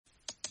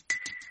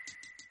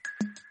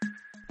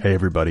Hey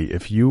everybody,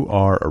 if you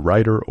are a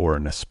writer or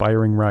an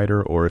aspiring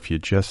writer, or if you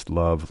just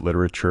love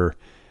literature,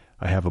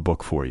 I have a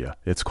book for you.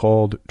 It's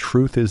called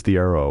Truth is the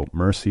Arrow,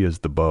 Mercy is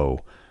the Bow,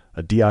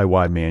 a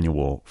DIY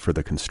manual for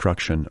the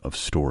construction of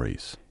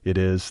stories. It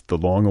is the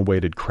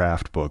long-awaited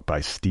craft book by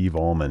Steve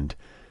Almond,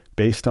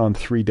 based on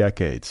 3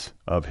 decades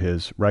of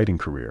his writing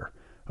career,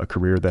 a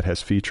career that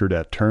has featured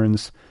at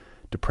turns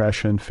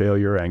depression,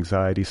 failure,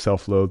 anxiety,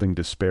 self-loathing,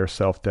 despair,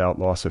 self-doubt,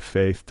 loss of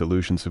faith,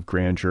 delusions of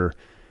grandeur,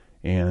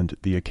 and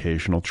the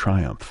occasional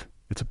triumph.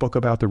 It's a book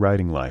about the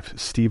writing life.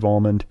 Steve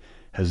Almond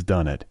has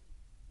done it.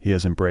 He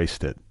has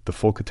embraced it, the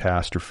full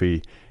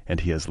catastrophe, and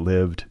he has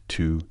lived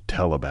to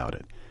tell about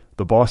it.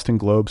 The Boston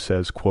Globe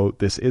says, quote,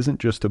 "This isn't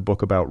just a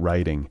book about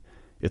writing,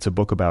 it's a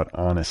book about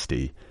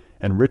honesty."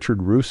 And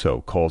Richard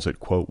Russo calls it,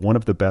 quote, "one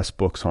of the best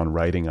books on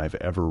writing I've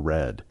ever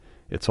read.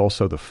 It's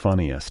also the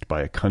funniest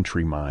by a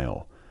country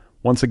mile."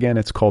 Once again,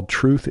 it's called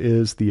Truth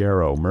is the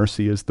Arrow,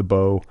 Mercy is the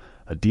Bow,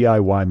 a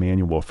DIY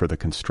manual for the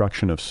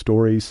construction of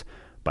stories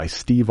by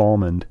Steve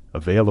Almond,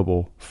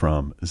 available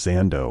from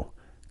Zando.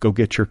 Go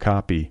get your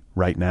copy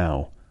right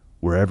now,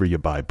 wherever you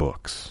buy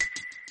books.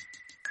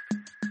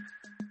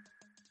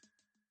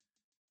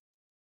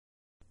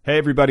 Hey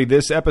everybody,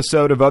 this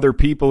episode of Other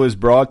People is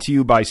brought to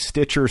you by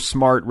Stitcher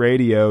Smart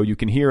Radio. You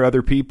can hear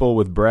Other People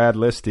with Brad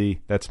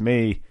Listy. That's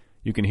me.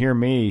 You can hear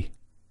me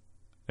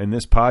in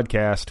this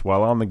podcast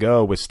while on the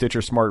go with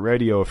Stitcher Smart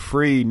Radio, a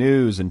free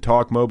news and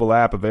talk mobile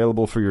app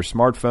available for your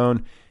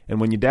smartphone.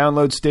 And when you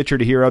download Stitcher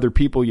to hear Other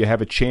People, you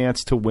have a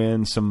chance to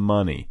win some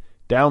money.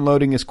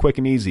 Downloading is quick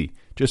and easy.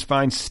 Just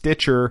find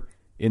Stitcher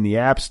in the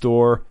App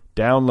Store,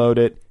 download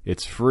it.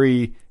 It's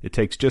free. It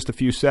takes just a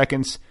few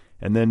seconds.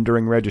 And then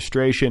during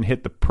registration,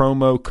 hit the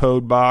promo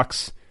code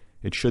box.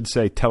 It should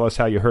say, "Tell us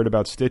how you heard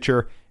about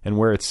Stitcher." And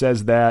where it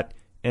says that,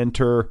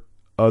 enter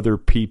Other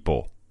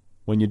People.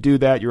 When you do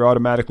that, you're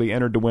automatically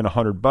entered to win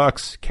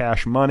 $100,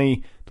 cash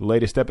money. The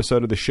latest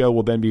episode of the show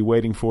will then be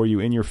waiting for you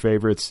in your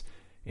favorites,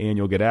 and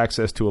you'll get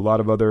access to a lot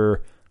of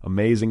other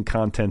amazing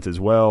content as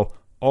well,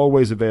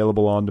 always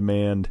available on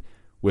demand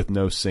with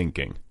no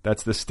syncing.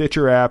 That's the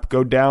Stitcher app.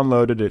 Go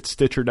download it at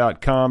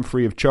Stitcher.com,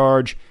 free of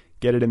charge.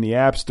 Get it in the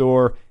App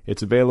Store.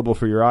 It's available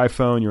for your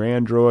iPhone, your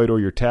Android, or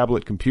your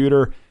tablet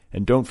computer.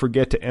 And don't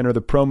forget to enter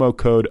the promo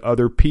code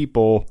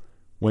OTHERPEOPLE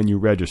when you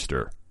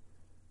register.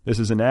 This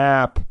is an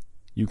app.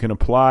 You can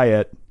apply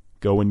it.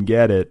 Go and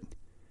get it.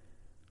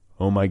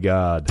 Oh my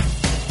God.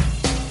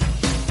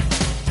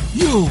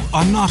 You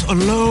are not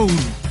alone.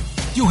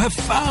 You have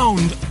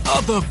found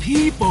other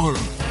people.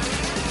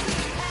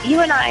 You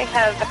and I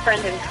have a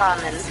friend in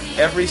common.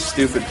 Every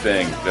stupid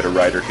thing that a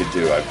writer could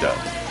do, I've done.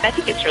 I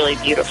think it's really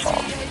beautiful.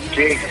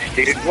 Jesus,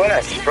 dude, what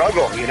a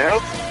struggle, you know?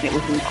 It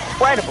was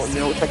incredible, you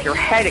know, it's like your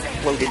head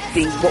exploded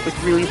seeing what was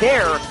really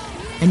there.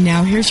 And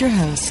now here's your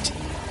host,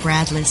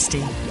 Brad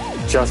Listy.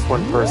 Just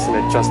one person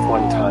at just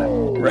one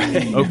time.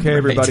 Right. Okay,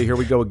 everybody, here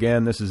we go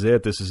again. This is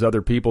it. This is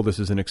Other People. This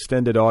is an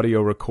extended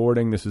audio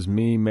recording. This is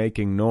me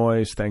making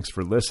noise. Thanks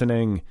for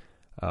listening.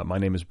 My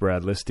name is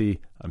Brad Listy.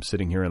 I'm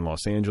sitting here in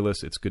Los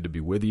Angeles. It's good to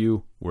be with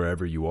you,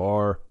 wherever you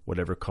are,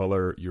 whatever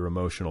color your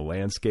emotional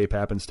landscape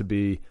happens to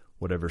be,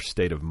 whatever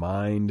state of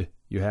mind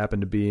you happen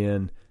to be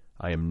in.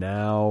 I am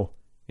now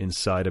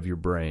inside of your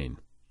brain.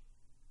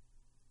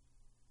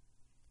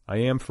 I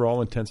am, for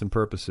all intents and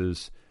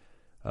purposes,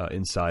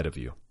 inside of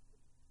you,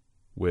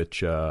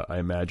 which I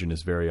imagine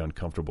is very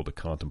uncomfortable to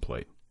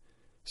contemplate.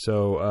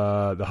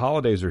 So the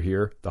holidays are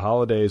here. The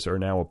holidays are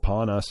now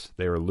upon us.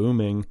 They are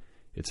looming.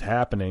 It's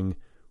happening.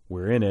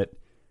 We're in it.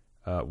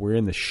 We're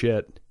in the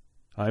shit.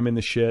 I'm in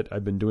the shit.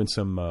 I've been doing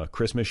some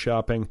Christmas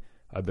shopping.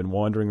 I've been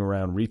wandering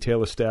around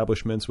retail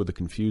establishments with a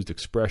confused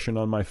expression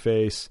on my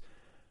face,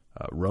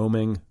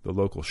 roaming the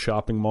local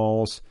shopping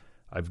malls.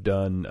 I've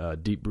done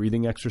deep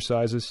breathing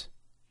exercises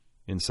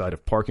inside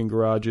of parking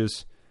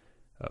garages,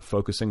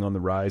 focusing on the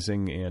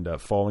rising and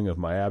falling of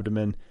my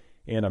abdomen.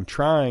 And I'm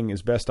trying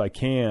as best I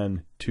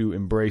can to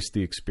embrace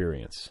the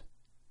experience.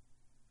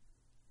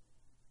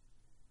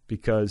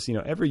 Because, you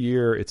know, every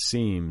year it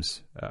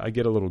seems I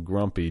get a little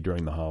grumpy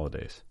during the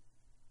holidays.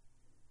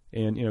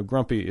 And, you know,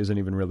 grumpy isn't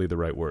even really the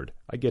right word.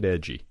 I get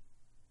edgy.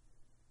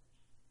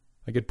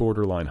 I get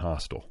borderline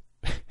hostile.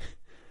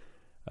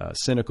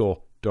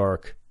 Cynical,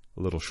 dark,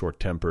 a little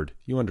short-tempered.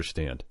 You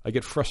understand. I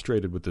get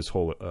frustrated with this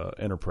whole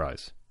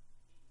enterprise.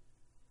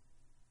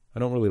 I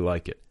don't really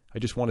like it. I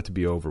just want it to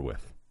be over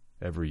with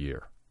every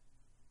year.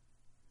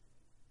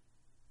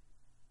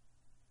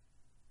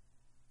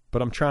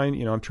 But I'm trying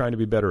to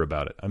be better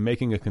about it. I'm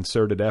making a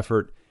concerted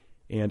effort,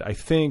 and I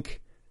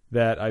think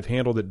that I've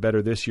handled it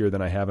better this year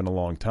than I have in a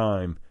long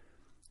time,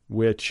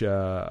 which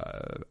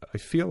I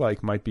feel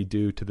like might be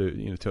due to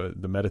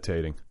the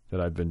meditating that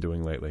I've been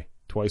doing lately.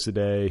 Twice a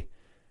day,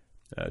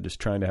 just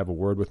trying to have a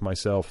word with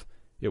myself.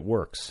 It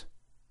works.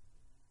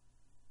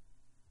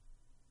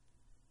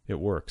 It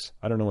works.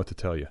 I don't know what to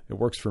tell you. It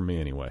works for me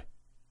anyway.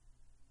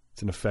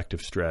 It's an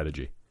effective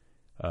strategy.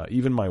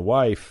 Even my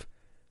wife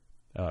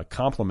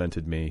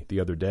complimented me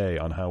the other day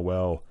on how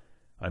well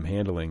I'm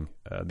handling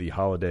the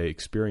holiday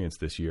experience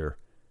this year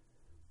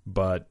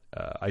But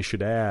I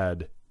should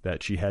add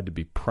that she had to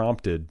be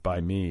prompted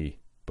by me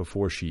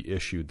before she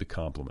issued the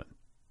compliment.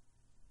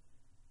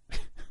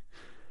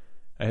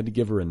 I had to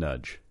give her a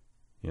nudge,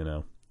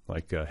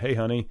 like, hey,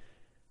 honey,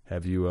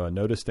 have you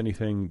noticed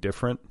anything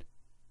different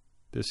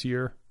this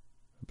year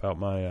about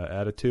my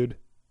attitude?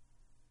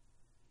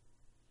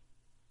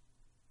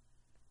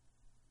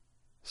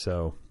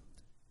 So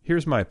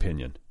here's my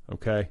opinion,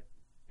 okay?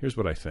 Here's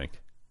what I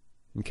think,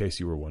 in case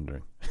you were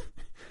wondering.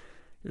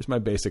 Here's my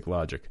basic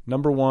logic.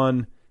 Number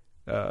one,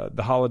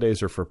 the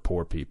holidays are for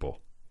poor people.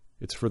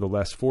 It's for the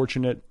less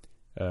fortunate.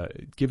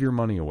 Give your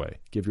money away.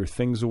 Give your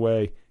things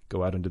away.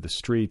 Go out into the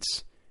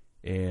streets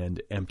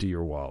and empty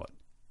your wallet.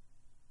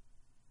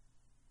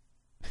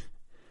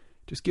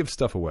 Just give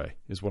stuff away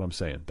is what I'm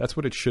saying. That's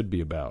what it should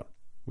be about.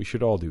 We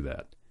should all do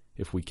that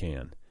if we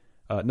can.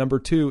 Number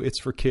two, it's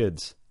for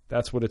kids.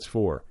 That's what it's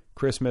for.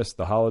 Christmas,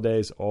 the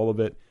holidays, all of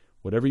it,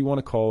 whatever you want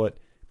to call it,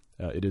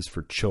 it is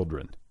for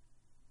children.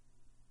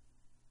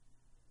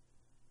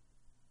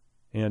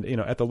 And,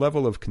 at the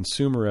level of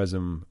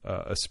consumerism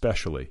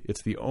especially,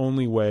 it's the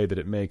only way that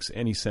it makes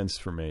any sense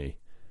for me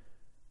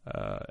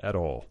at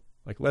all.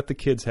 Like, let the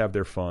kids have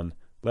their fun.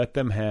 Let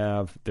them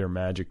have their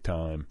magic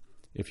time.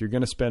 If you're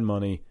going to spend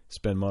money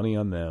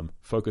on them.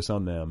 Focus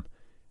on them.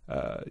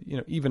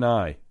 Even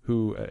I,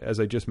 who, as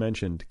I just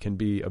mentioned, can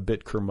be a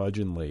bit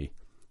curmudgeonly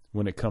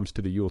when it comes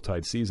to the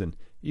Yuletide season,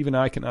 even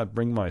I cannot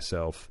bring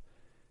myself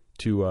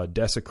to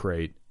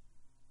desecrate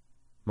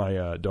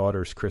my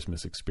daughter's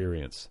Christmas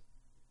experience.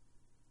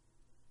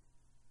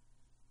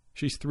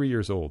 She's 3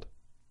 years old,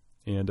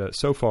 and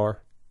so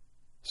far,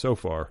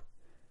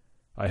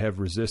 I have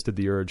resisted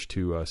the urge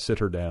to sit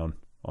her down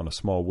on a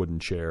small wooden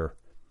chair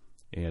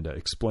and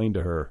explain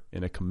to her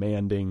in a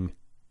commanding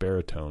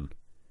baritone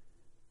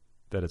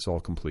that it's all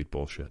complete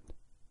bullshit.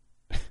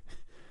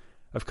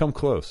 I've come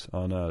close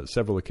on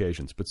several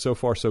occasions, but so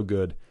far so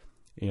good,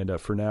 and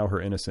for now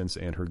her innocence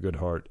and her good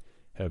heart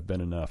have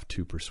been enough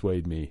to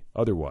persuade me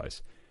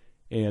otherwise.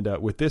 And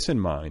with this in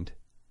mind,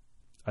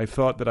 I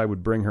thought that I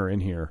would bring her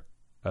in here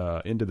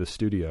into the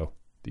studio,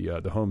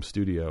 the home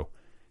studio,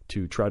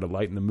 to try to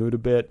lighten the mood a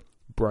bit,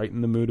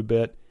 brighten the mood a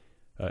bit.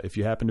 If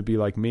you happen to be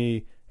like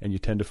me and you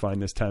tend to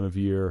find this time of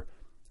year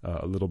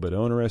a little bit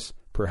onerous,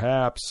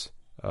 perhaps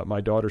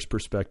my daughter's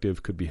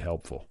perspective could be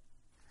helpful.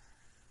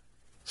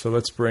 So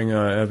let's bring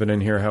Evan in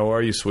here. How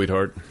are you,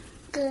 sweetheart?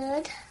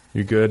 Good.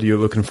 You good? You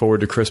looking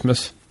forward to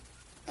Christmas?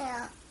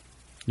 Yeah.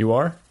 You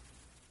are?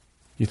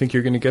 You think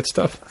you're going to get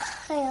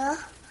stuff? Yeah.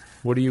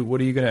 What are you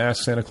going to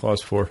ask Santa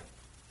Claus for?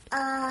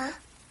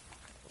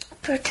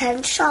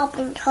 Pretend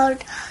shopping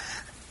cart,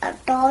 a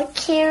dog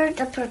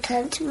carrot, a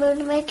pretend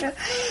moon maker,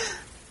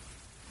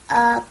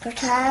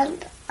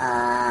 pretend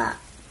ice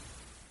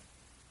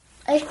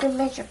cream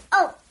maker.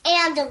 Oh,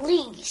 and a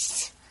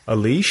leash. A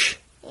leash?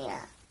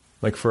 Yeah.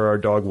 Like for our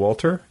dog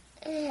Walter?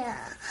 Yeah.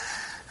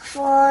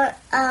 For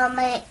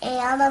my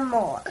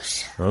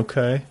animals.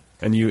 Okay.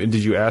 And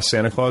did you ask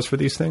Santa Claus for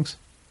these things?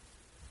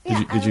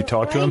 Yeah, did you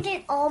talk to him? I wrote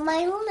it on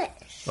my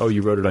list. Oh,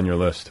 you wrote it on your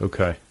list.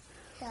 Okay.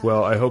 Yeah.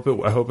 Well, I hope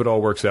it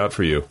all works out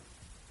for you.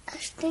 I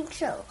think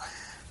so.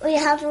 We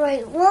have to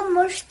write one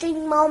more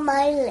thing on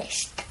my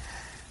list.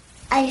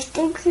 I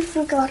think we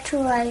forgot to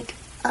write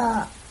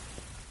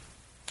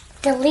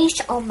the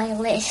leash on my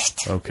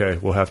list. Okay,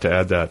 we'll have to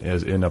add that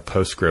as in a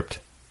postscript.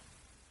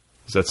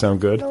 Does that sound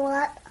good? You know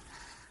what?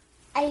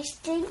 I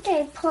think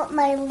I put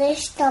my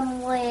list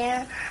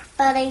somewhere,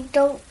 but I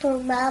don't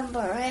remember.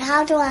 I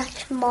have to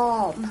ask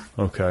Mom.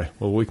 Okay,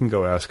 well, we can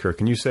go ask her.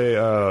 Can you say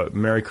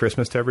Merry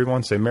Christmas to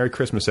everyone? Say Merry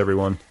Christmas,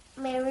 everyone.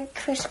 Merry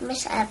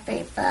Christmas,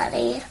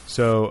 everybody.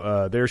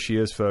 So there she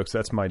is, folks.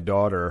 That's my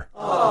daughter.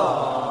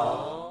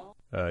 Aww.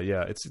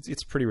 Yeah,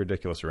 it's pretty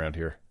ridiculous around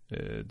here.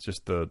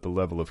 Just the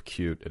level of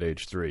cute at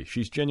age 3.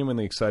 She's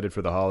genuinely excited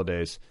for the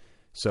holidays.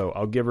 So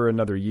I'll give her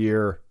another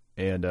year,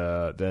 and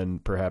then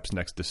perhaps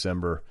next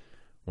December,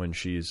 when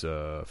she's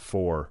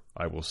 4,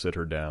 I will sit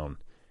her down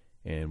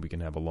and we can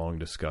have a long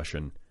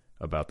discussion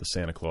about the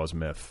Santa Claus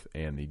myth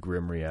and the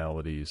grim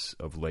realities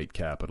of late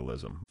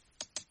capitalism.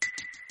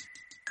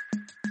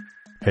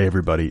 Hey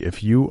everybody,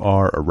 if you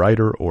are a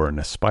writer or an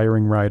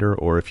aspiring writer,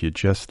 or if you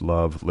just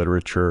love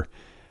literature,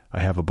 I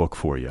have a book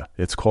for you.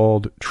 It's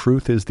called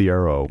Truth is the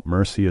Arrow,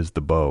 Mercy is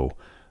the Bow,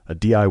 a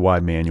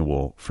DIY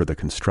manual for the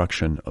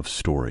construction of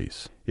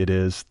stories. It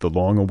is the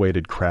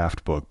long-awaited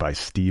craft book by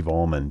Steve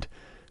Almond,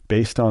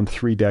 based on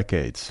 3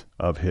 decades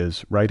of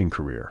his writing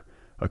career,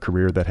 a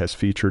career that has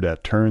featured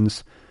at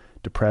turns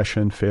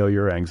depression,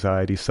 failure,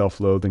 anxiety,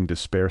 self-loathing,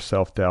 despair,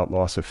 self-doubt,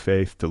 loss of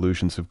faith,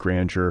 delusions of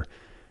grandeur,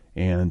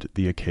 and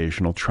the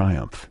occasional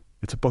triumph.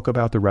 It's a book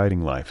about the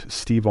writing life.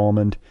 Steve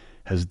Almond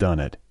has done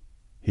it.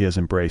 He has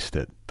embraced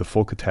it, the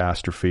full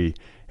catastrophe,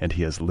 and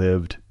he has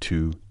lived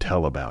to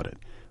tell about it.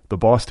 The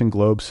Boston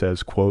Globe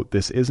says, quote,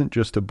 "This isn't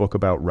just a book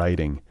about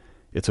writing,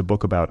 it's a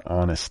book about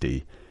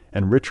honesty."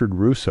 And Richard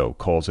Russo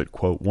calls it,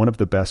 quote, "one of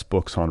the best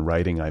books on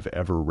writing I've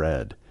ever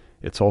read.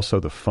 It's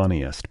also the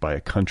funniest by a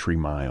country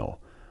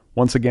mile."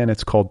 Once again,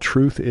 it's called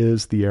Truth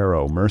is the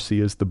Arrow, Mercy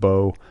is the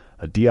Bow,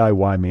 a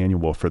DIY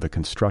manual for the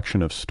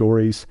construction of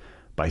stories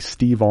by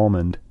Steve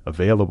Almond,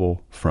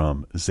 available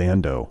from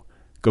Zando.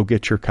 Go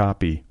get your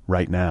copy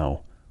right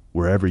now,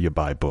 wherever you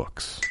buy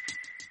books.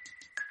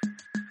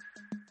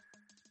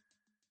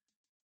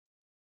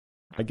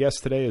 My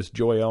guest today is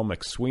Joyelle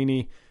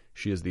McSweeney.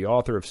 She is the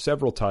author of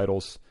several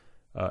titles,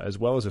 as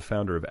well as a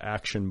founder of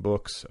Action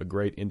Books, a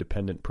great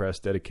independent press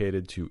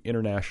dedicated to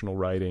international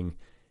writing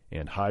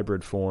and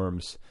hybrid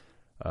forms.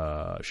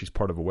 She's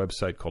part of a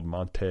website called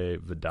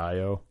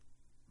Montevideo.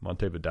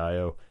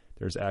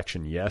 There's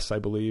Action Yes, I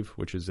believe,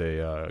 which is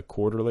a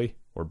quarterly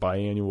or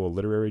biannual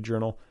literary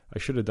journal. I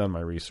should have done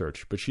my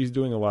research, but she's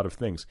doing a lot of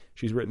things.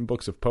 She's written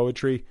books of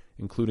poetry,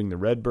 including The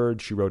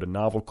Redbird. She wrote a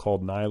novel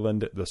called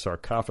Nyland the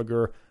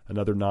Sarcophagur,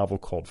 another novel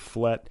called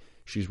Flet.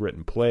 She's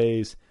written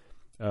plays.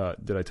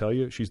 Did I tell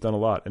you? She's done a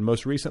lot. And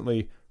most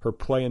recently, her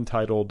play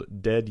entitled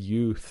Dead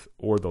Youth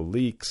or The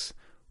Leaks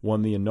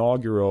won the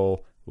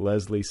inaugural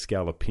Leslie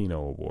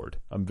Scalapino Award.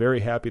 I'm very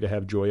happy to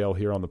have Joyelle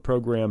here on the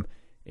program,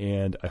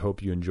 and I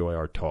hope you enjoy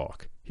our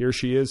talk. Here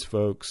she is,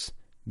 folks.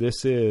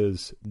 This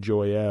is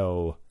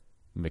Joyelle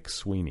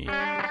McSweeney.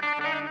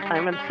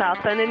 I'm in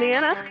South Bend,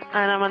 Indiana,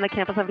 and I'm on the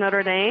campus of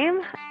Notre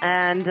Dame,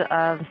 and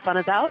the sun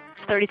is out,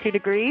 32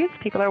 degrees.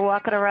 People are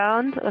walking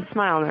around with a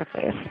smile on their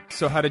face.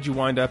 So how did you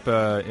wind up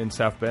in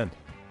South Bend?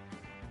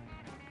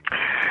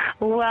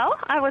 Well,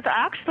 I was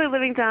actually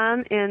living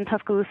down in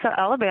Tuscaloosa,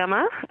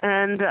 Alabama,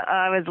 and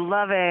I was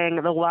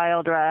loving the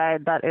wild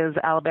ride that is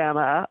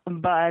Alabama,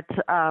 but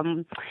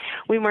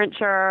we weren't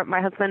sure.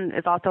 My husband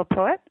is also a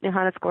poet,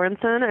 Johannes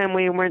Goranson, and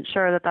we weren't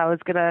sure that was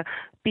going to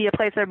be a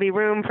place there'd be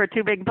room for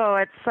two big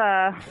poets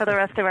for the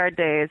rest of our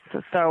days.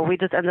 So we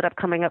just ended up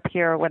coming up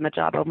here when the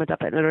job opened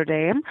up at Notre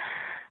Dame.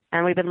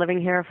 And we've been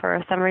living here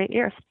for 7 or 8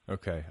 years.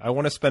 Okay. I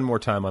want to spend more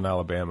time on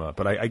Alabama,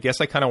 but I guess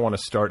I kind of want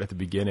to start at the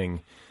beginning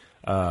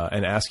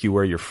and ask you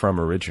where you're from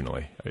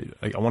originally.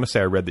 I want to say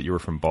I read that you were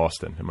from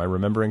Boston. Am I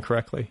remembering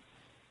correctly?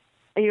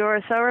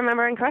 You're so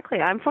remembering correctly.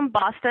 I'm from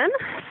Boston,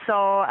 so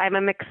I'm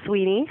a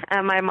McSweeney,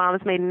 and my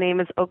mom's maiden name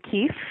is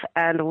O'Keefe,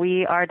 and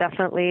we are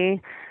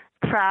definitely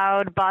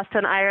proud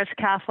Boston Irish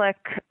Catholic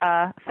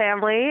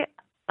family.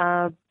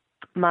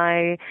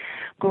 My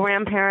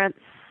grandparents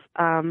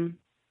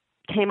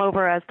came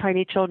over as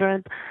tiny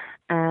children,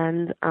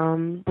 and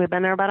we've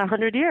been there about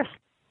 100 years.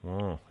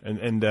 Oh,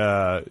 and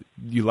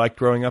you liked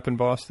growing up in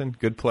Boston?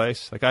 Good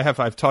place? Like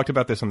I've talked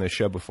about this on this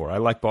show before. I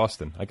like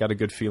Boston. I got a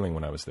good feeling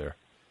when I was there.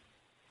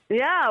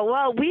 Yeah,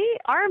 well,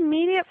 our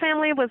immediate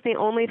family was the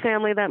only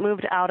family that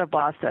moved out of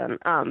Boston.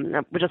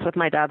 Just with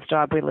my dad's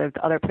job, we lived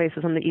other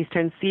places on the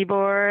eastern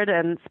seaboard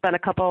and spent a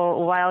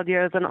couple wild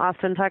years in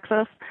Austin,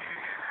 Texas.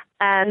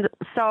 And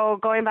so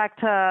going back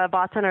to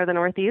Boston or the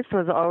Northeast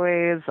was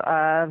always,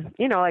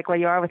 like where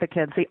you are with the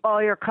kids. See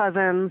all your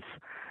cousins,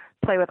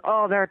 play with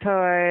all their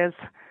toys,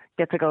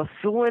 get to go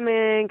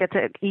swimming, get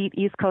to eat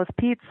East Coast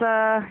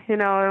pizza. It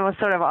was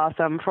sort of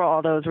awesome for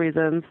all those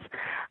reasons.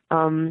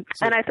 And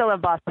I still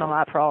love Boston a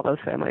lot for all those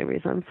family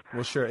reasons.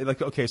 Well, sure.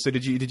 Okay, so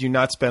did you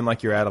not spend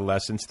your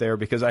adolescence there?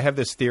 Because I have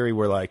this theory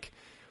where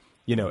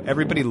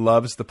everybody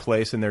loves the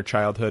place in their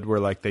childhood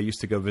where they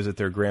used to go visit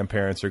their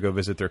grandparents or go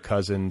visit their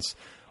cousins.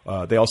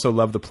 They also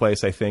love the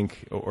place, I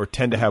think, or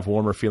tend to have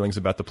warmer feelings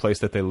about the place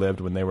that they lived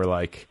when they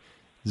were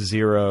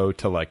 0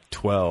 to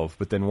 12.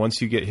 But then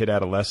once you hit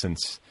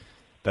adolescence,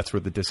 that's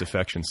where the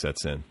disaffection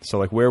sets in.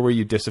 So where were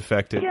you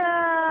disaffected?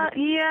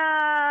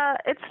 Yeah,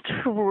 it's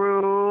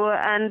true.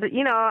 And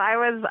I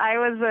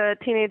was a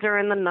teenager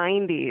in the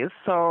 90s,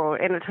 so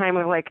in a time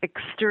of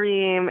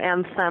extreme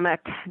anthemic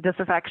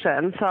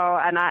disaffection. So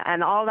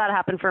and all that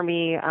happened for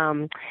me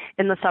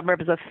in the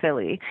suburbs of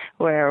Philly,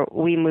 where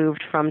we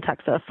moved from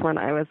Texas when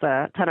I was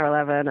 10 or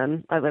 11,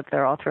 and I lived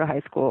there all through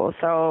high school.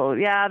 So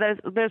yeah,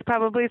 there's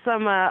probably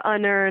some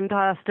unearned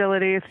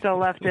hostility still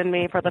left in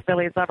me for the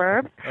Philly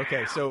suburbs.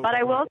 Okay, so but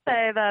I will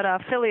say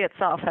that Philly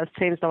itself has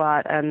changed a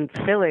lot, and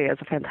Philly is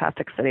a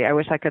fantastic city. I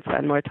wish I could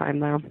spend more time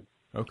there.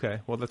 Okay,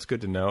 well, that's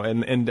good to know.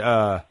 And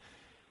I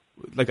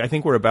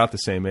think we're about the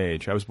same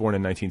age. I was born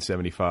in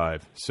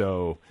 1975,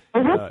 so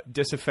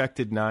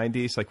disaffected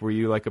 90s. Were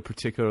you a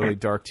particularly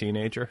dark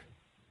teenager?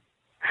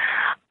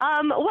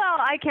 Well,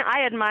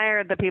 I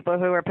admired the people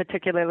who were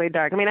particularly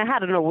dark. I mean, I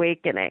had an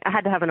awakening. I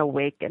had to have an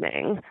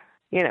awakening.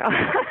 I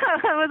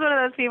was one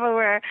of those people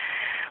where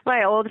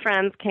my old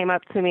friends came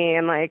up to me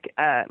and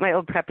my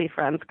old preppy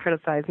friends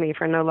criticized me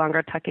for no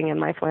longer tucking in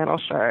my flannel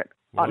shirt.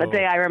 Whoa. On a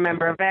day I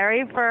remember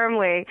very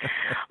firmly.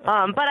 But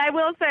I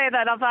will say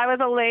that if I was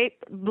a late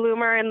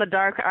bloomer in the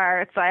dark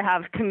arts, I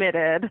have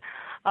committed.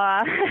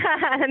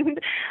 And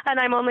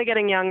I'm only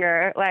getting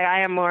younger.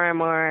 I am more and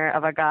more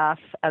of a goth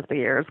as the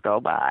years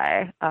go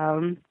by.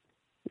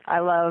 I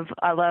love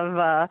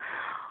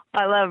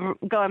I love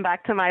going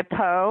back to my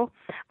Poe.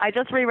 I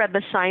just reread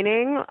The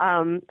Shining.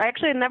 I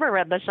actually had never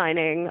read The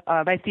Shining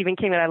by Stephen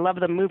King, but I love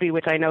the movie,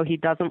 which I know he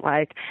doesn't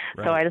like.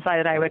 Right. So I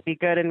decided I would be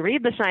good and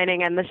read The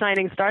Shining. And The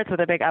Shining starts with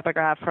a big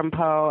epigraph from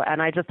Poe,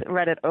 and I just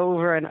read it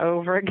over and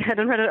over again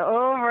and read it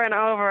over and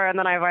over. And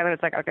then I finally was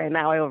like, okay,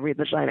 now I will read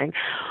The Shining,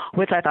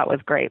 which I thought was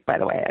great, by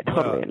the way. I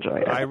totally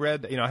enjoyed it. I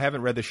read, I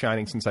haven't read The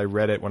Shining since I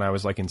read it when I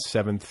was like in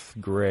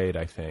 7th grade,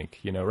 I think.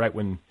 Right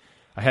when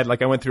I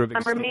went through a big...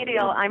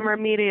 I'm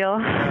remedial.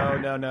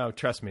 No.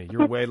 Trust me.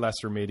 You're way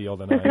less remedial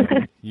than I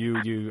am.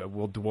 You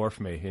will dwarf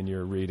me in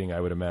your reading,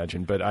 I would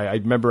imagine. But I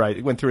remember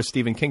I went through a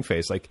Stephen King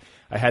phase. Like,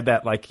 I had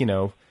that,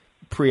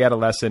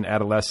 pre-adolescent,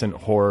 adolescent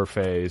horror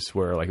phase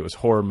where, it was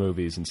horror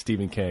movies and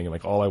Stephen King.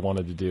 And, all I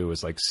wanted to do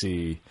was,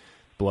 see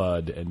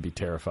blood and be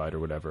terrified or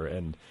whatever.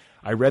 And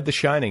I read The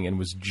Shining and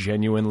was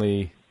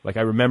genuinely...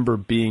 I remember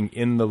being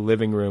in the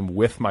living room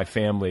with my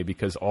family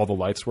because all the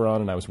lights were on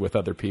and I was with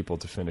other people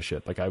to finish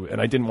it. And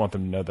I didn't want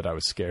them to know that I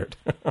was scared.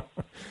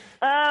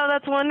 Oh,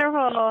 that's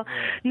wonderful.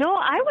 No,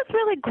 I was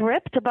really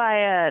gripped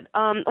by it.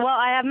 Well,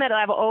 I admit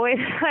I've always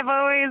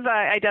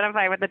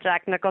identified with the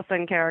Jack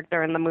Nicholson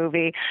character in the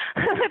movie,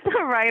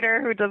 the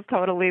writer who just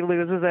totally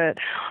loses it.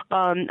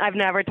 I've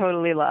never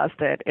totally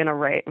lost it in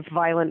a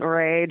violent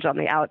rage on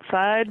the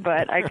outside,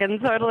 but I can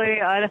totally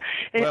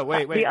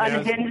wait.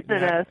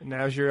 Unhingedness.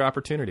 Now's your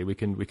opportunity. We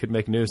could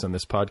make news on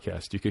this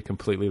podcast. You could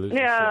completely lose.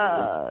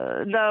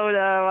 Yeah, no.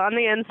 On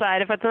the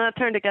inside, if it's not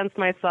turned against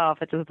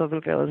myself, it just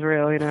doesn't feel as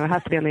real. It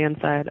has to be on the inside.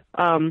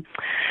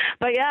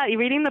 But yeah,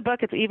 reading the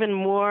book, it's even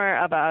more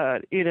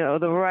about,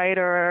 the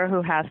writer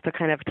who has to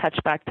kind of touch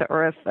back to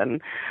earth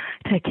and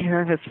take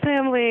care of his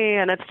family.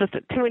 And it's just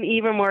to an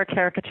even more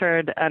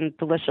caricatured and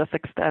delicious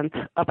extent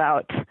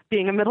about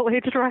being a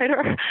middle-aged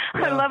writer.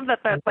 Yeah. I love that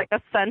that's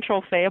a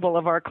central fable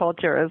of our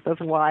culture is this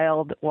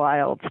wild,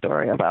 wild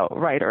story about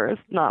writers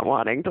not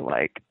wanting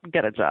to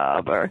get a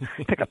job or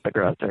pick up the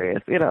groceries,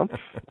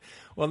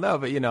 Well, no,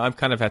 but I'm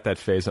kind of at that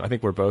phase. I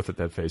think we're both at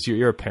that phase.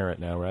 You're a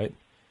parent now, right?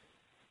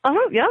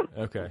 Oh, yeah.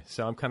 Okay,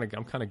 so I'm kind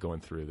of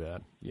going through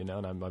that, and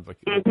I'm like,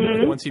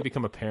 mm-hmm. Once you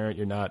become a parent,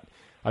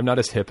 I'm not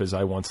as hip as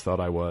I once thought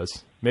I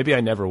was. Maybe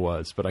I never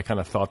was, but I kind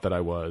of thought that I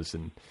was,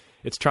 and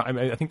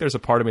I think there's a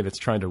part of me that's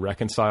trying to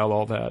reconcile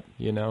all that,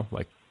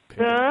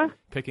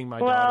 picking my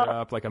daughter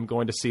up, I'm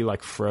going to see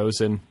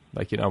Frozen,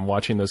 I'm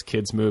watching those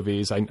kids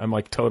movies.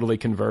 I'm totally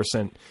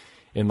conversant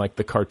in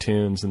the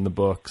cartoons and the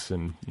books,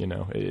 and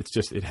it's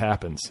just it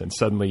happens, and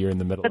suddenly you're in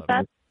the middle of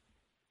it.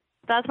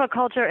 That's what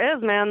culture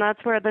is, man.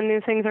 That's where the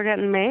new things are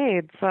getting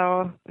made.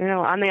 So,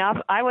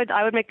 I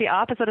would make the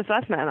opposite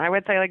assessment. I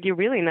would say, you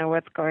really know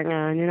what's going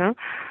on,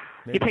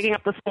 Maybe. You're picking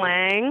up the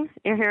slang.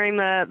 You're hearing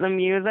the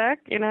music,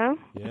 Yeah.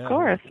 Of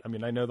course. I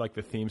mean, I know,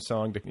 the theme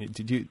song.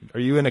 Are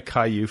you in a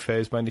Caillou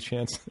phase by any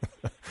chance?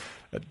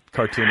 That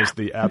cartoon is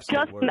the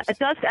absolute worst.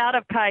 Just out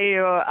of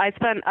Caillou. I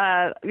spent,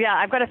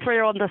 I've got a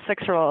 3-year-old and a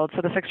 6-year-old,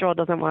 so the 6-year-old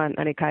doesn't want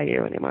any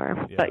Caillou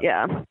anymore.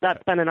 Yeah. But,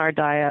 that's been in our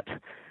diet.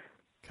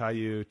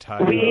 Caillou,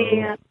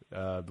 Tyro,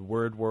 the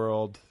Word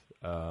World.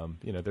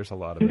 There's a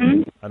lot of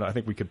them. I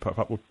think we could.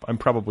 I'm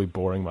probably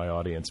boring my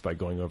audience by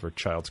going over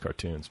child's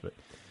cartoons, but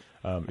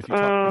if you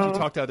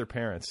talk to other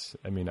parents,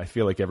 I mean, I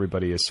feel like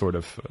everybody is sort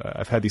of.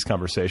 I've had these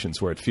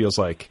conversations where it feels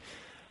like,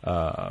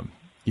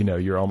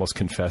 you're almost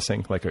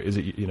confessing. Is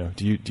it?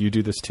 Do you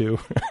do this too?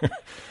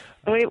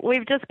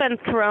 We've just been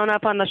thrown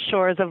up on the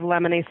shores of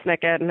Lemony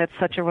Snicket, and it's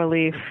such a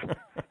relief.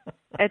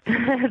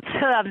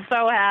 I'm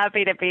so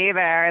happy to be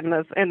there in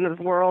this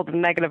world of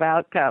negative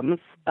outcomes.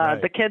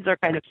 Right. The kids are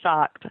kind of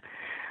shocked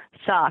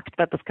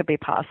that this could be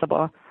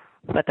possible,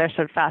 but they're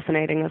sort of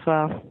fascinating as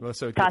well.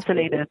 So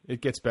fascinated.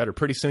 It gets better.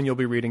 Pretty soon you'll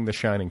be reading The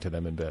Shining to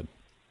them in bed.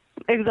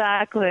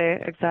 Exactly.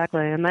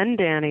 And then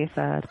Danny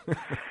said.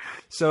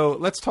 So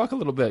let's talk a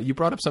little bit. You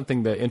brought up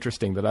something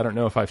interesting that I don't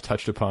know if I've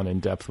touched upon in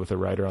depth with a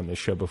writer on this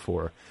show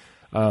before,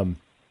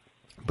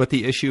 but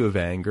the issue of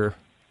anger.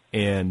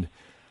 And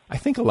I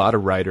think a lot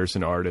of writers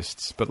and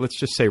artists, but let's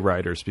just say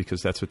writers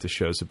because that's what the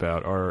show's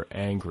about, are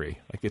angry.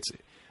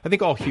 I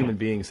think all human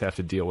beings have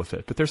to deal with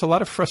it, but there's a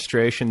lot of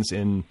frustrations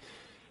in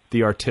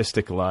the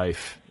artistic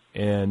life,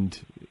 and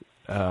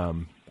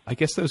I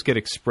guess those get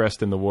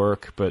expressed in the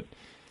work, but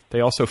they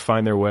also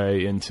find their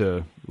way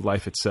into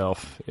life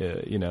itself,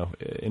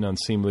 in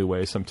unseemly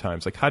ways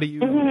sometimes. How do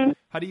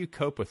you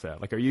cope with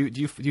that? Do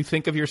you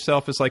think of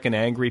yourself as an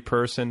angry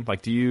person?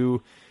 Do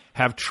you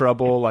have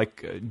trouble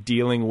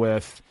dealing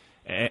with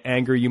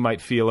anger you might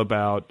feel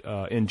about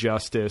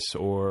injustice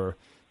or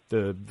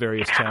the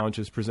various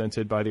challenges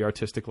presented by the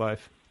artistic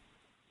life?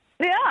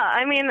 Yeah,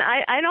 I mean,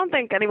 I don't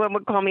think anyone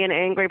would call me an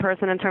angry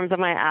person in terms of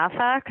my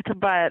affect,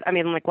 but I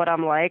mean, what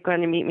I'm like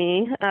when you meet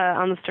me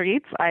on the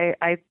streets,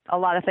 a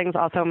lot of things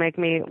also make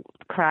me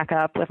crack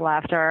up with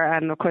laughter,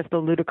 and of course the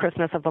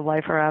ludicrousness of the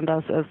life around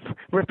us is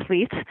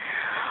replete.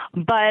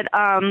 But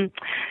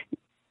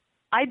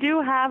I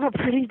do have a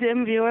pretty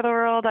dim view of the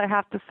world, I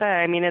have to say.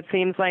 I mean, it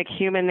seems like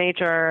human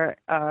nature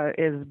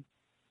is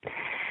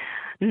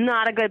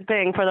not a good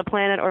thing for the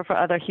planet or for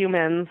other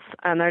humans,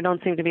 and there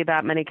don't seem to be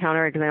that many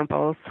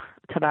counterexamples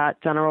to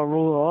that general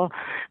rule.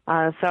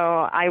 So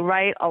I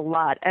write a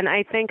lot, and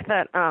I think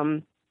that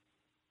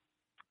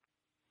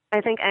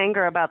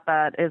anger about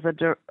that is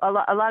a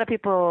lot of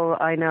people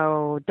I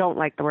know don't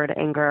like the word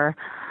anger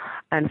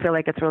and feel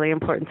like it's really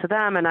important to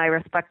them, and I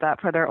respect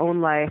that for their own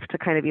life to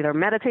kind of either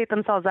meditate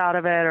themselves out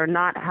of it or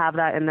not have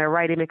that in their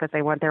writing because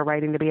they want their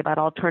writing to be about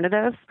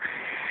alternatives.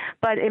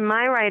 But in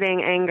my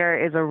writing, anger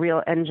is a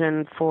real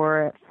engine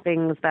for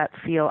things that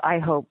feel, I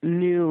hope,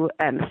 new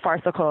and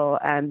farcical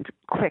and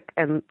quick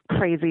and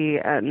crazy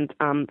and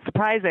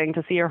surprising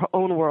to see your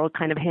own world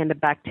kind of handed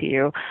back to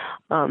you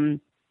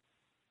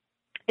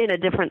in a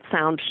different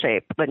sound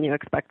shape than you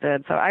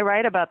expected. So I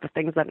write about the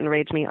things that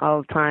enrage me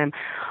all the time.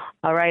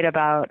 I write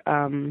about,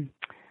 I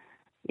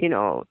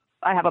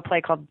have a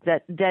play called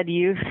Dead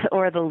Youth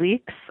or The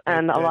Leaks,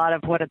 and a lot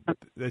of what it's...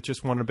 It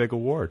just won a big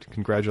award.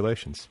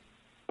 Congratulations.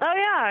 Oh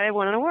yeah, I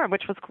won an award,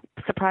 which was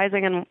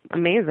surprising and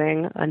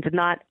amazing, and did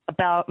not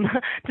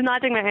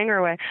take my anger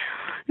away.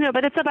 No,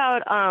 but it's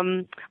about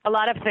a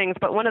lot of things.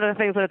 But one of the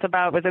things that it's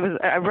about was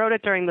I wrote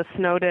it during the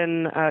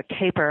Snowden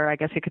caper, I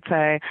guess you could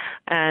say,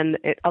 and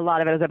a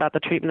lot of it is about the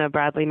treatment of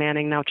Bradley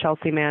Manning, now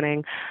Chelsea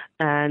Manning,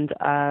 and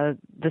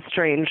the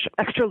strange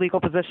extra-legal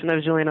position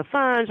of Julian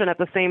Assange, and at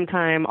the same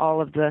time,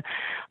 all of the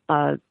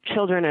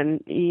children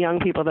and young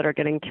people that are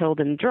getting killed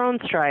in drone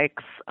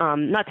strikes,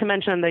 not to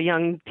mention the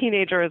young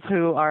teenagers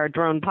who are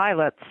drone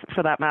pilots,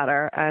 for that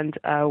matter, and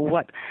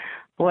what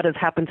has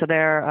happened to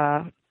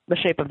the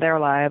shape of their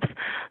lives.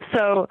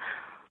 So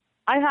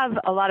I have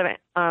a lot of,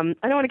 I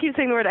don't want to keep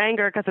saying the word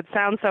anger because it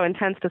sounds so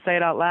intense to say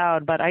it out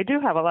loud, but I do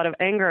have a lot of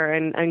anger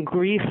and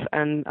grief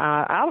and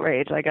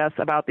outrage, I guess,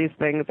 about these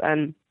things,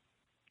 and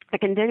I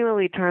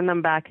continually turn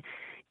them back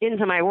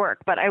into my work.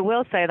 But I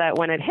will say that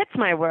when it hits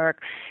my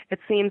work, it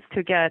seems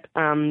to get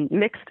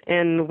mixed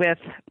in with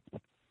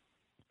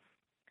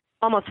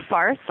almost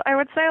farce, I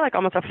would say, like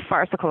almost a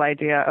farcical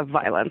idea of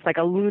violence, like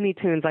a Looney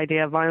Tunes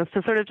idea of violence,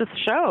 to sort of just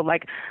show,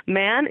 like,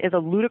 man is a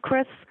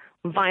ludicrous,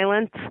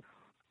 violent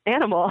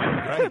animal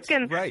who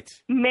can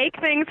make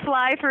things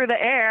fly through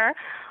the air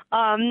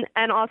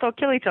and also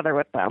kill each other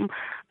with them.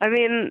 I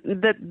mean,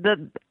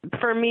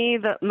 for me,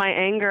 my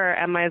anger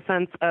and my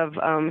sense of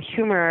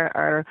humor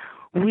are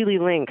really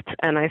linked,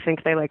 and I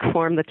think they like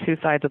form the two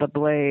sides of the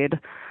blade.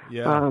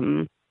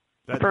 Yeah.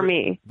 For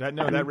me, that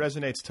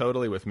resonates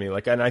totally with me.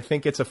 Like, and I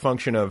think it's a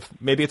function of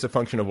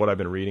what I've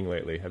been reading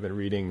lately. I've been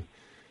reading.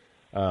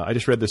 I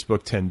just read this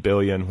book, 10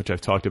 Billion, which I've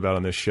talked about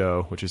on this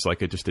show, which is like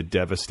just a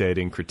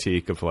devastating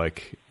critique of,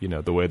 like,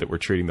 the way that we're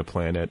treating the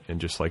planet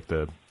and just like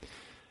the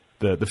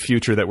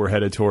future that we're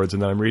headed towards.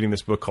 And then I'm reading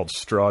this book called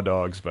Straw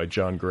Dogs by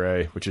John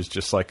Gray, which is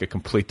just like a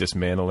complete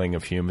dismantling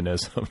of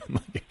humanism.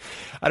 Like,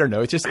 I don't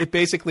know. It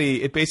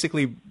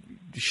basically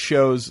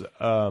shows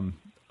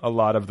a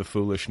lot of the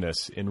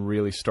foolishness in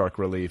really stark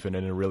relief and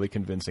in a really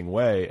convincing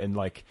way. And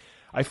like,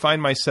 I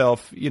find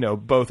myself,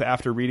 both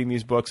after reading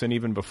these books and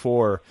even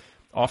before,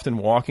 often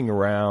walking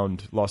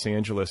around Los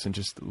Angeles and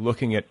just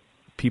looking at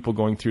people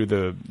going through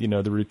the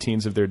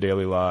routines of their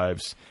daily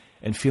lives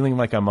and feeling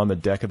like I'm on the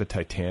deck of the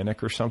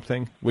Titanic or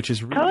something, which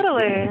is really,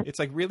 totally, it's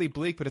like really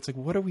bleak, but it's like,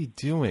 what are we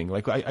doing?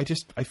 Like, I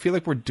feel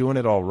like we're doing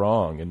it all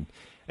wrong.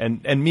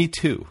 And me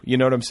too. You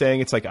know what I'm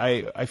saying? It's like,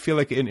 I feel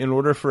like in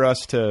order for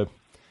us to,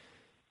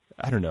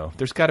 I don't know,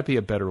 there's got to be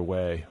a better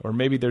way, or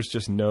maybe there's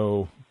just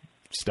no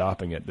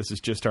stopping it. This is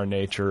just our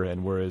nature,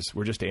 and we're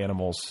just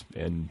animals,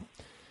 and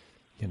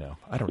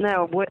I don't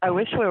know. No, I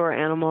wish we were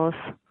animals.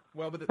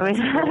 Well, but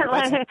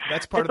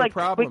that's part of the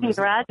problem. We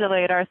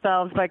congratulate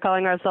ourselves by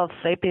calling ourselves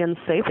sapiens.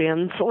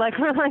 Like,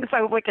 we're like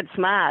so wicked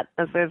smart,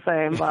 as they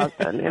say in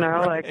Boston.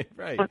 Right.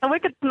 We're so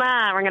wicked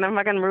smart, we're gonna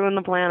fucking ruin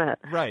the planet.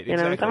 Right.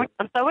 Exactly.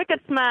 I'm so wicked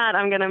smart,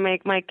 I'm gonna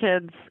make my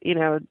kids,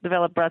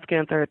 develop breast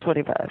cancer at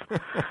 25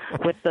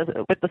 with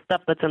the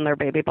stuff that's in their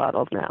baby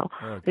bottles now.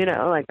 Okay.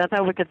 Like, that's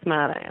how wicked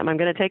smart I am. I'm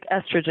gonna take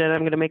estrogen,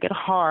 I'm gonna make it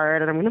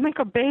hard, and I'm gonna make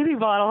a baby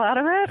bottle out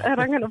of it, and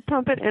I'm gonna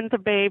pump it into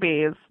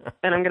babies,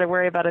 and I'm gonna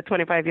worry about it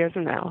 25 years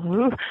from now.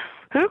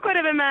 Who could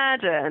have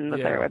imagined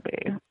that there would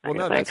be?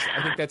 Well, I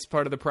think that's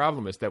part of the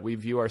problem, is that we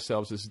view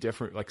ourselves as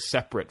different, like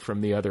separate from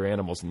the other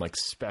animals, and like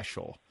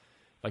special.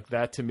 Like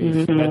that to me,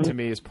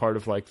 is part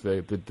of like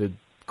the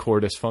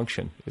core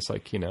dysfunction. It's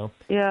like,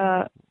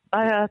 Yeah,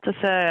 I have to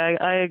say,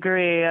 I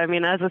agree. I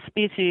mean, as a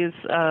species,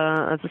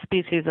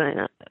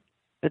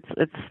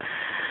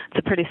 it's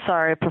a pretty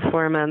sorry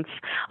performance.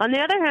 On the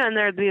other hand,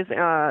 there are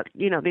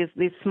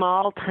these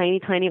small,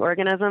 tiny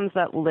organisms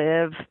that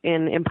live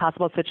in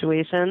impossible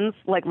situations,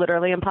 like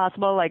literally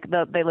impossible. Like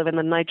they live in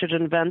the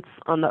nitrogen vents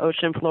on the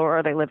ocean floor,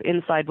 or they live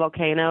inside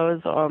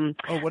volcanoes.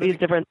 These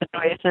different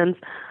situations.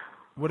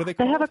 What are they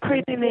called? They have a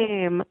crazy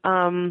name.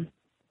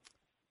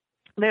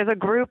 There's a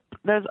group.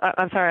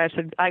 I'm sorry.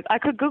 I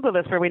could Google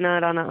this. Were we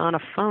not on a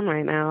phone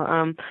right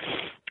now?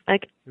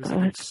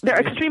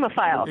 They're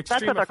extremophiles.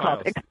 That's what they're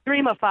called.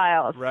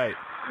 Extremophiles. Right.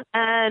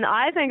 And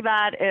I think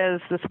that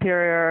is the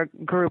superior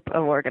group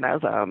of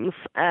organisms.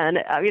 And,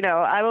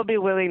 I will be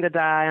willing to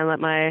die and let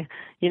my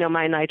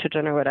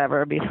nitrogen or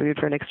whatever be food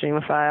for an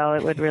extremophile.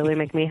 It would really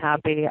make me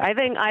happy. I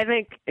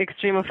think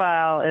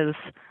extremophile is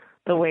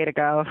the way to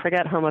go.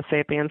 Forget Homo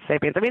sapiens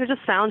sapiens. I mean, it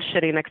just sounds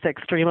shitty next to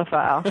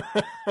extremophile.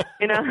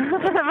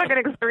 I'm like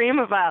an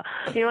extremophile.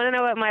 You want to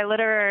know what my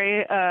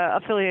literary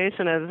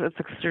affiliation is? It's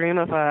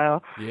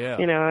extremophile. Yeah.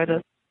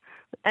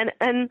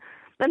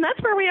 And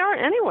that's where we are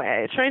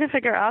anyway, trying to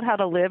figure out how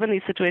to live in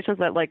these situations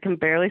that can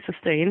barely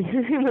sustain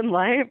human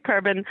life,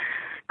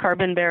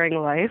 carbon-bearing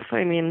life.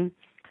 I mean,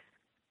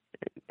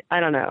 I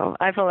don't know.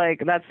 I feel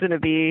like that's going to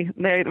be,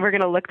 we're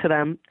going to look to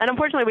them. And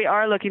unfortunately, we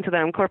are looking to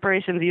them.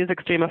 Corporations use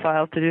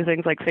extremophiles to do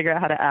things like figure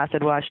out how to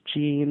acid wash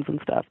genes and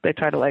stuff. They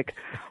try to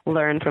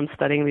learn from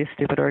studying these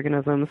stupid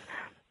organisms.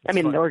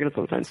 The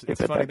organisms aren't stupid.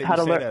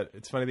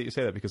 It's funny that you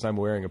say that because I'm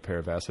wearing a pair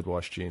of acid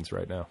wash jeans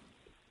right now.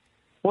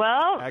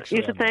 Well, actually,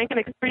 you should thank an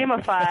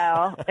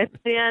extremophile. Its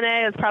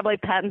DNA is probably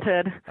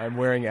patented. I'm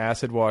wearing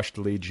acid-washed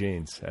Lee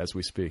jeans as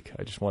we speak.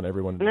 I just want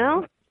everyone to know.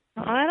 No?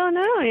 I don't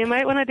know. You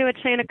might want to do a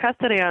chain of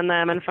custody on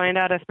them and find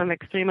out if some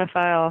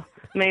extremophile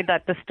made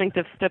that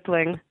distinctive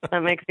stippling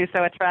that makes you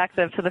so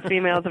attractive to the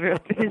females of your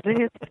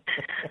species.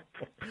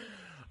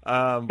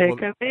 It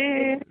could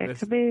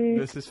be.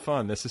 This is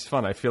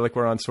fun. I feel like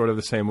we're on sort of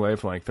the same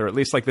wavelength, or at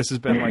least this has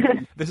been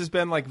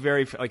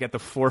very at the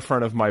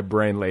forefront of my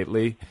brain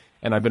lately.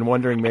 And I've been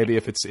wondering maybe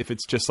if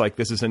it's just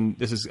this is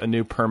a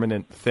new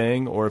permanent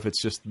thing, or if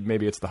it's just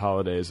maybe it's the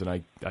holidays and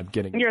I'm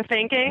getting. You're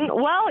thinking,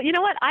 well, you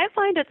know what? I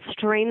find it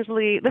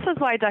strangely. This is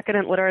why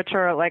decadent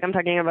literature, like I'm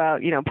talking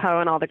about, Poe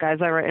and all the guys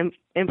that were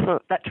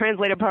that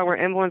translated Poe were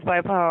influenced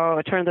by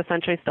Poe, turn of the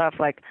century stuff,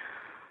 like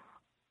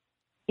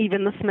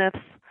even the Smiths.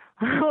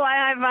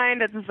 Why I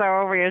find it so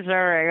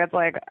reassuring. It's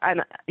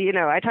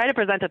I try to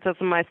present it to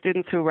some of my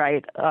students who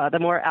write the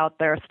more out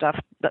there stuff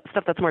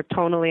that's more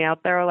tonally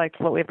out there, like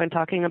what we've been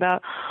talking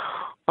about.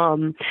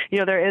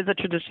 There is a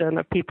tradition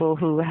of people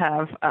who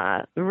have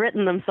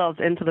written themselves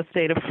into the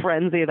state of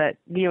frenzy that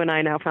you and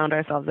I now found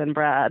ourselves in,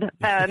 Brad.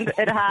 And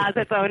it has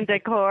its own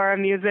decor,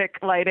 music,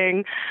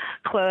 lighting,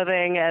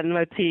 clothing, and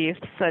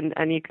motifs.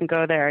 And you can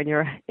go there and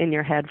you're in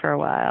your head for a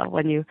while.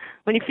 When you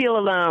feel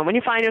alone, when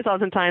you find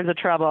yourselves in times of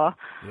trouble,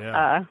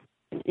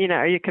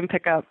 you can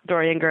pick up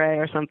Dorian Gray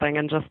or something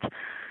and just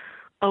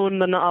own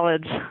the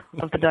knowledge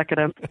of the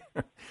decadent.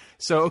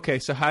 So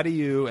how do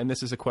you, and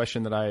this is a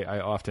question that I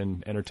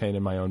often entertain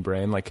in my own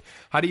brain,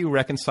 how do you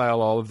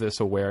reconcile all of this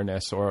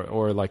awareness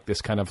or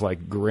this kind of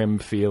grim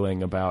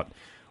feeling about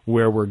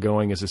where we're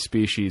going as a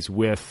species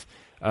with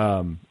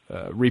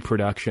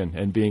reproduction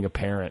and being a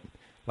parent?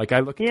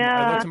 I look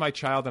to my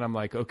child and I'm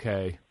like,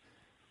 okay,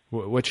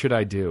 what should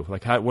I do?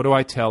 What do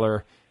I tell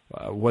her?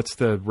 What's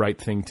the right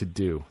thing to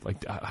do?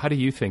 How do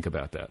you think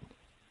about that?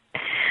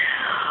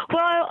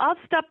 Well, I'll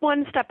step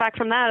one step back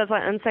from that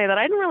and say that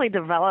I didn't really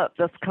develop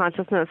this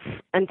consciousness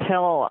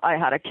until I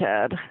had a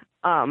kid.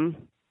 And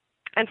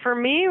for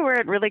me, where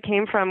it really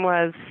came from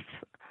was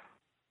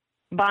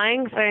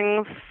buying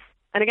things.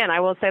 And again,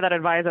 I will say that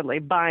advisedly,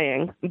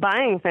 buying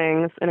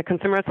things in a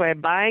consumerist way,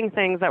 buying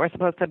things that were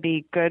supposed to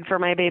be good for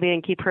my baby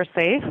and keep her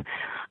safe,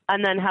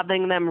 and then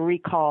having them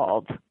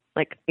recalled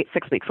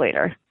 6 weeks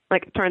later.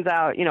 It turns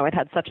out, it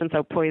had such and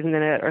so poison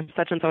in it, or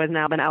such and so has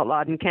now been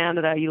outlawed in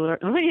Canada.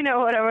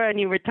 Whatever, and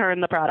you return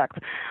the product.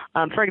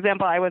 For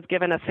example, I was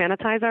given a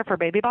sanitizer for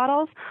baby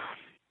bottles,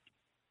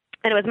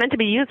 and it was meant to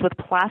be used with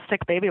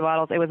plastic baby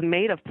bottles. It was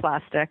made of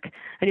plastic,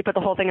 and you put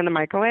the whole thing in the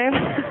microwave.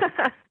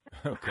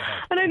 Oh,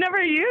 God. And I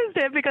never used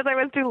it because I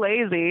was too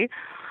lazy.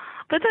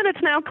 But then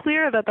it's now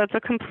clear that that's a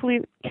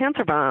complete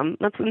cancer bomb.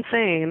 That's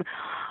insane.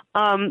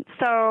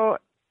 So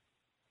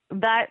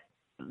that.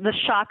 The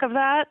shock of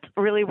that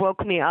really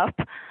woke me up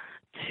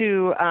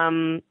to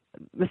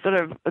the sort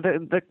of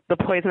the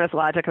poisonous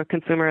logic of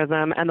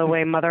consumerism and the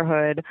way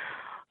motherhood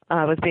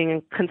was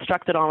being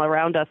constructed all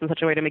around us in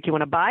such a way to make you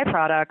want to buy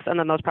products, and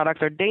then those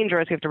products are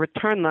dangerous. You have to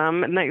return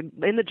them, and they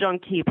in the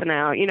junk heap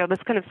now. This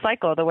kind of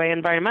cycle, the way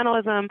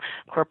environmentalism,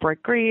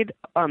 corporate greed,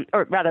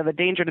 or rather the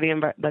danger to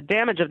the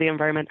damage of the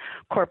environment,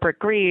 corporate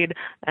greed,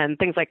 and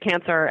things like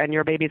cancer and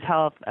your baby's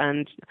health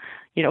and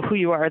who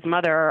you are as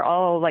mother are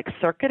all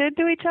circuited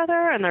to each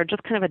other, and they're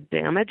just kind of a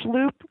damage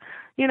loop,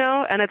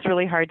 and it's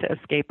really hard to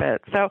escape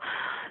it. So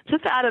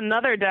just to add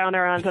another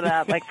downer onto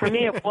that, for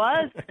me, it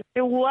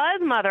was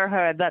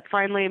motherhood that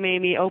finally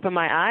made me open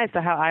my eyes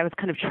to how I was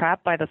kind of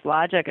trapped by this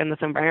logic and this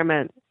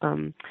environment.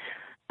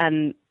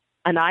 And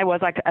I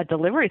was a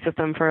delivery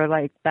system for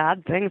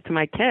bad things to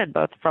my kid,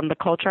 both from the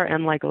culture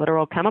and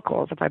literal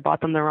chemicals if I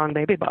bought them the wrong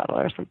baby bottle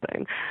or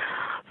something.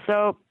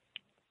 So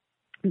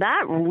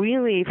that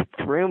really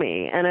threw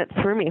me, and it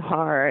threw me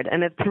hard,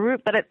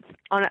 but it's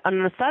on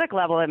an aesthetic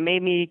level, it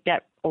made me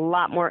get a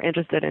lot more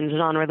interested in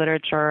genre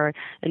literature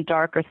and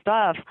darker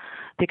stuff,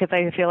 because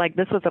I feel like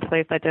this was a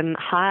place that didn't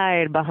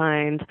hide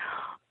behind,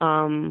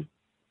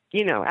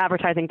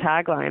 advertising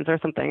taglines or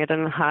something. It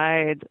didn't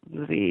hide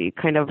the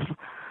kind of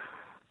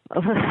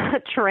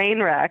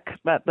train wreck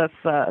that this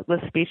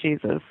species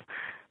is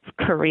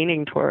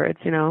careening towards,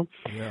 you know.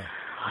 Yeah.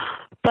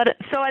 But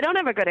so I don't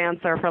have a good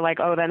answer for like,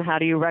 oh, then how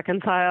do you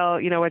reconcile,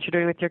 you know, what you're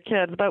doing with your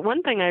kids? But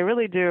one thing I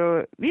really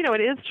do, you know,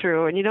 it is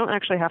true, and you don't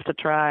actually have to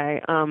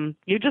try.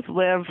 You just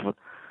live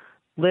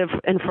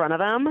in front of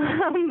them.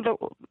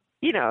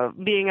 You know,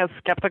 being as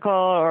skeptical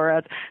or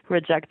as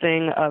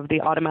rejecting of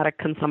the automatic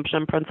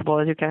consumption principle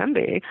as you can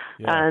be.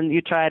 Yeah. And you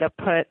try to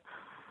put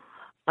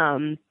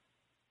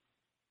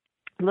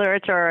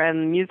literature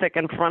and music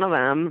in front of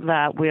them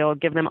that will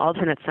give them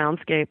alternate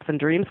soundscapes and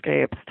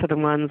dreamscapes to the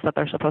ones that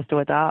they're supposed to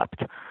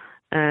adopt.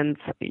 And,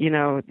 you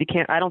know,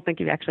 I don't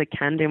think you actually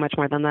can do much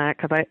more than that,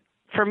 because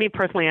for me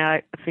personally,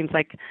 it seems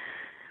like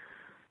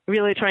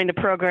really trying to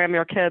program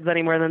your kids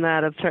any more than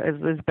that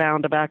is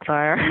bound to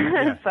backfire.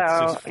 Yeah,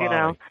 so, you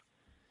know.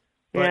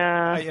 But,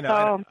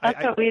 so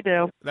that's what we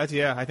do.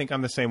 I think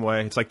I'm the same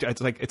way. It's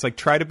like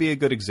try to be a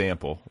good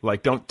example.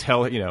 Like, don't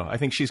tell her, you know, I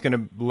think she's going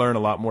to learn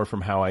a lot more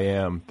from how I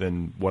am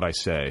than what I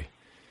say.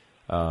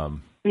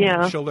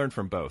 She'll learn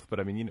from both. But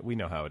I mean, we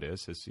know how it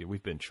is.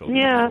 We've been children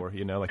before,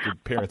 you know, like your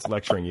parents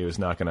lecturing you is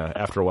not going to,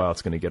 after a while,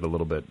 it's going to get a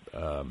little bit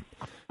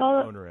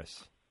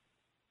onerous.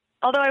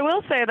 Although I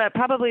will say that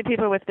probably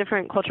people with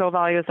different cultural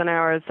values than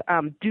ours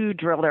do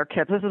drill their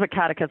kids. This is what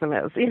catechism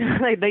is. You know,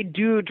 they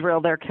do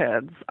drill their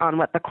kids on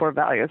what the core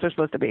values are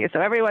supposed to be.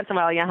 So every once in a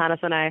while, Johannes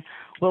and I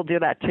will do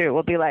that too.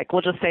 We'll be like,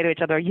 we'll just say to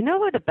each other, you know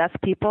who are the best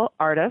people?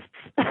 Artists.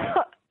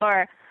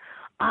 Or,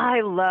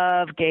 I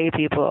love gay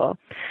people.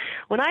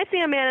 When I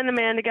see a man and a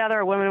man together,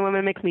 a woman and a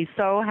woman, makes me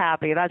so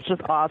happy. That's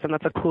just awesome.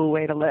 That's a cool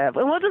way to live.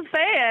 And we'll just say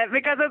it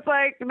because it's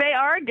like they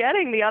are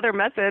getting the other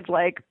message,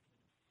 like,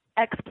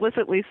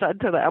 explicitly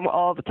said to them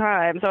all the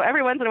time. So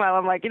every once in a while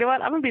I'm like, you know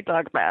what, I'm going to be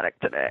dogmatic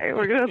today.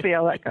 We're going to see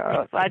how that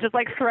goes. I just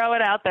like throw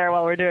it out there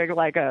while we're doing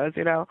Legos,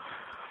 you know.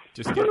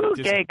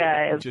 Gay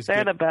guys,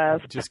 they're the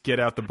best. Just get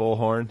out the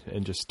bullhorn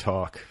and just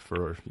talk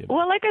for, you know.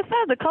 Well, like I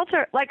said, the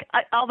culture, like,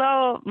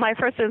 although my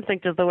first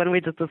instinct is the one we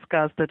just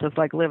discussed, to just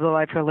like live the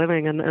life for a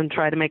living and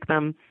try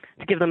to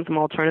give them some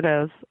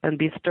alternatives and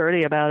be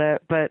sturdy about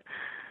it. But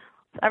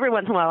every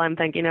once in a while I'm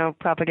thinking, you know,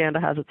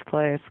 propaganda has its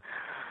place.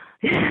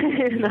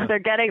 You know, they're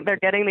getting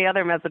the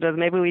other messages.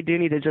 Maybe we do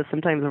need to just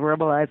sometimes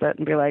verbalize it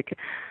and be like,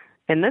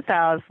 in this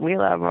house, we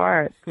love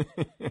art.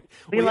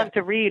 We love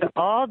to read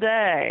all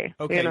day.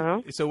 Okay. You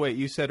know? So wait,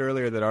 you said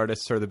earlier that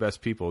artists are the best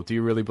people. Do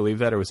you really believe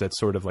that, or was that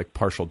sort of like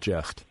partial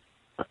jest?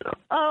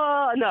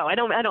 No, I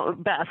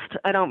don't. Best.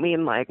 I don't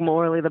mean like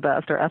morally the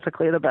best or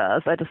ethically the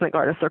best. I just think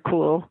artists are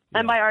cool. Yeah.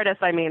 And by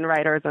artists, I mean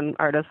writers and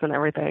artists and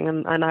everything.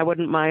 And I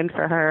wouldn't mind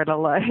for her to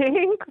like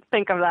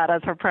think of that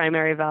as her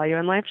primary value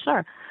in life.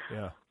 Sure.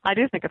 Yeah. I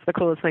do think it's the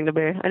coolest thing to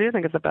be. I do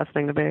think it's the best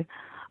thing to be.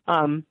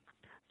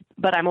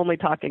 But I'm only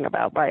talking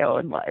about my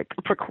own, like,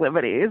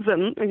 proclivities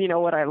and, you know,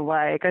 what I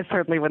like. I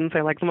certainly wouldn't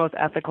say, like, the most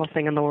ethical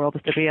thing in the world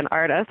is to be an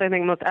artist. I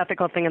think the most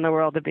ethical thing in the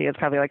world to be is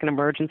probably, like, an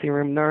emergency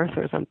room nurse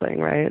or something,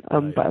 right?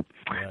 But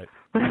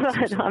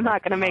I'm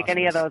not going to make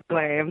any of those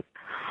claims.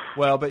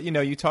 Well, but, you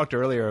know, you talked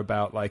earlier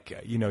about,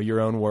 like, you know,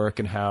 your own work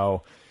and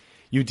how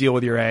you deal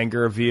with your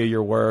anger via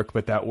your work,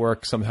 but that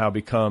work somehow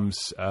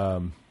becomes...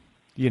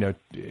 you know,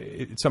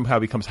 it somehow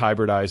becomes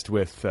hybridized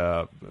with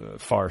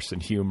farce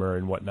and humor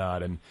and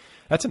whatnot, and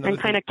that's another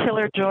kind of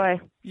killer joy.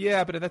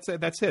 Yeah, but that's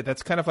it.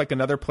 That's kind of like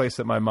another place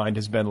that my mind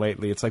has been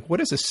lately. It's like, what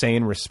is a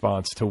sane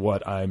response to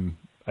what I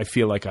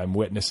feel like I'm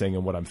witnessing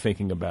and what I'm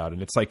thinking about?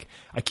 And it's like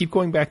I keep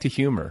going back to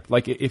humor.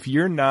 Like if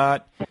you're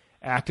not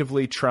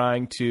actively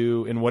trying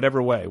to, in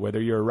whatever way, whether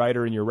you're a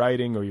writer and you're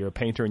writing, or you're a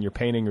painter and you're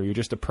painting, or you're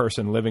just a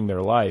person living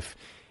their life,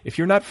 if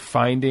you're not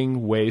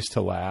finding ways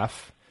to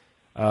laugh,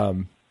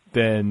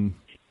 then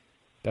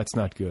that's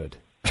not good.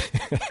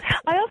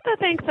 I also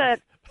think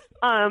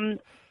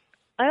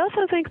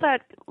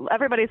that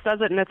everybody says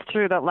it, and it's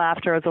true, that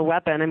laughter is a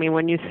weapon. I mean,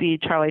 when you see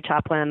Charlie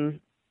Chaplin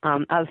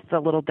as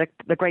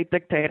the great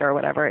dictator or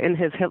whatever in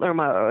his Hitler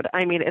mode,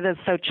 I mean, it is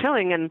so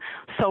chilling and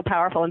so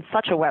powerful and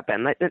such a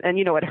weapon. And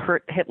you know, it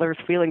hurt Hitler's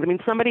feelings. I mean,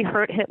 somebody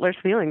hurt Hitler's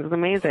feelings. It's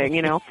amazing,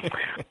 you know.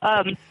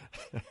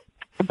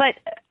 But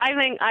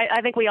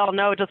I think we all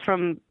know just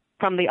from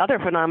the other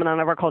phenomenon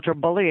of our culture,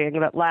 bullying,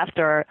 that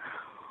laughter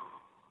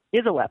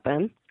is a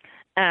weapon.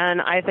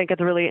 And I think it's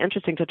really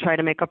interesting to try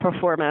to make a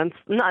performance.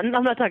 I'm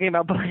not talking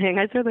about bullying.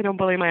 I certainly don't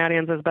bully my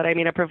audiences, but I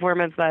mean a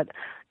performance that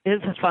is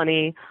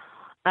funny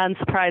and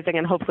surprising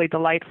and hopefully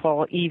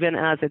delightful, even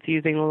as it's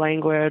using the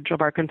language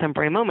of our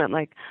contemporary moment,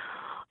 like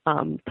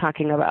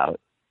talking about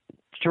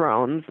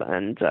drones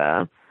and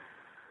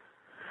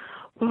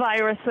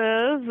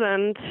viruses,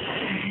 and,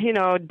 you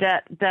know,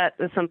 debt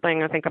is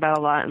something I think about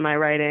a lot in my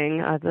writing.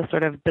 The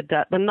sort of the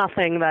debt, the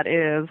nothing that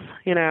is,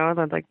 you know,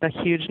 like the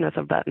hugeness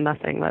of that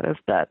nothing that is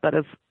debt, that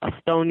is a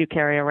stone you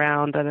carry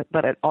around,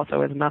 but it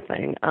also is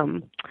nothing.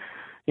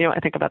 You know, I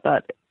think about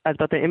that as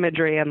both the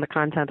imagery and the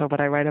content of what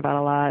I write about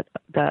a lot.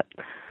 Debt.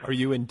 Are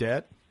you in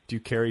debt? Do you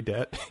carry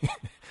debt?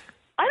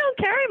 I don't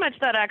carry much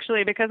debt,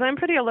 actually, because I'm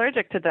pretty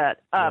allergic to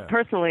debt.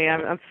 Personally,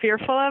 I'm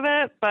fearful of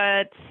it,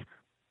 but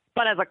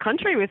as a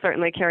country, we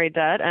certainly carry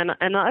debt. And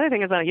the other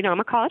thing is that, you know, I'm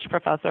a college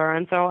professor,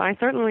 and so I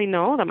certainly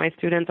know that my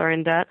students are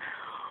in debt.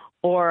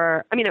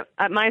 Or, I mean,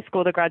 at my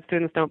school, the grad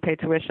students don't pay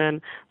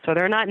tuition, so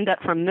they're not in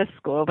debt from this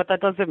school, but that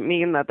doesn't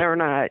mean that they're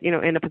not,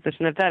 in a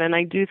position of debt. And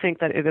I do think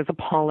that it is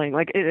appalling.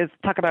 Like, it is,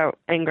 talk about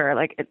anger,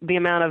 like the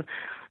amount of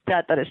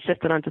debt that is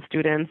shifted onto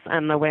students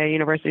and the way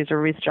universities are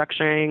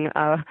restructuring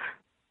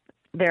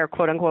their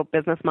quote-unquote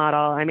business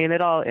model. I mean, it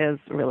all is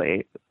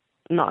really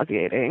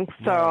nauseating.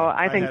 So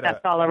I think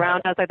that's all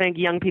around us. I think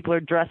young people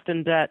are dressed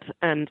in debt,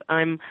 and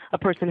I'm a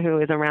person who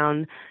is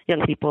around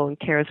young people and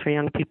cares for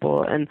young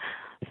people and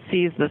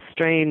sees the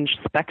strange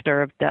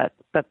specter of debt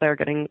that they're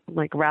getting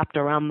like wrapped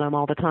around them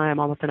all the time,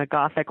 almost in a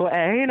gothic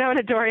way, in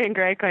a Dorian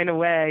Gray kind of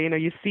way.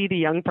 You see the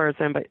young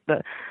person, but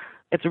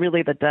it's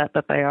really the debt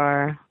that they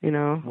are,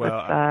 Well,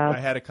 I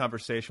had a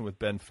conversation with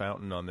Ben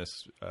Fountain on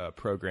this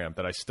program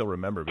that I still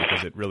remember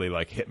because it really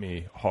hit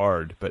me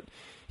hard. But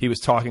he was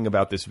talking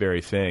about this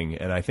very thing,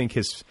 and I think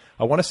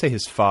I want to say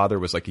his father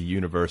was like a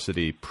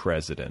university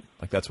president.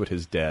 Like that's what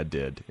his dad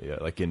did,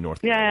 in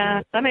North Carolina.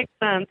 Yeah, that makes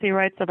sense. He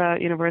writes about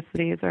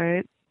universities,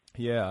 right?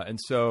 Yeah, and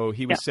so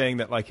he was saying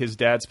that his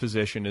dad's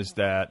position is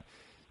that,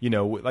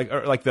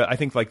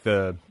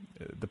 the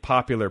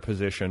popular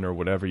position or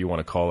whatever you want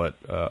to call it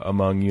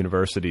among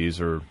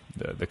universities or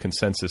the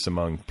consensus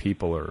among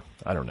people, or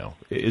I don't know,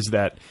 is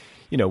that,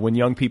 when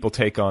young people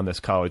take on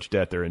this college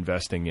debt, they're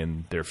investing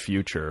in their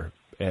future.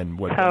 And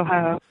what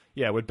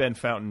Ben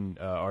Fountain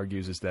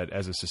argues is that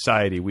as a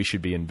society, we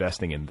should be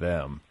investing in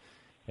them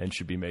and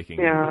should be making,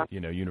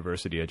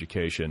 university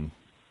education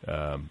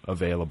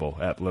available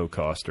at low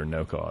cost or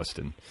no cost.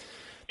 And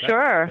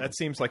that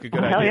seems like a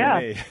good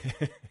idea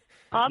to me.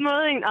 I'm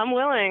willing.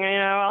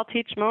 I'll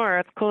teach more.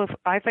 It's cool.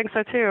 I think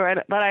so too.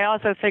 But I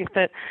also think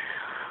that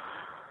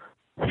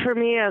for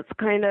me, it's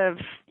kind of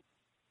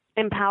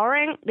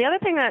empowering. The other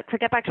thing to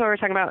get back to what we were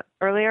talking about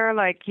earlier,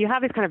 you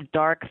have these kind of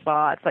dark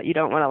thoughts that you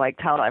don't want to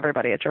tell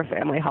everybody at your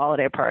family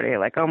holiday party,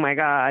 like, oh my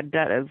God,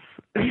 debt is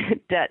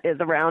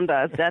around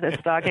us, debt is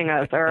stalking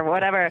us, or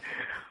whatever.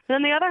 But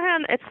on the other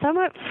hand, it's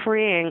somewhat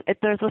freeing.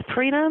 There's a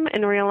freedom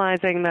in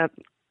realizing that,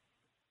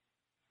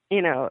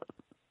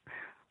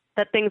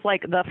 that things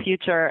like the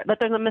future, that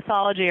there's a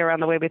mythology around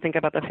the way we think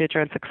about the future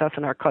and success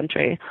in our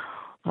country.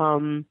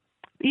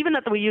 Even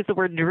that we use the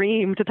word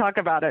dream to talk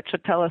about it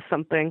should tell us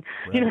something.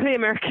 Right. The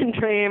American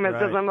dream is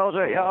this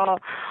bullshit, y'all.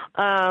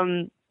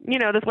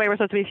 This way we're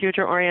supposed to be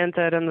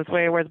future-oriented, and this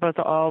way we're supposed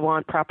to all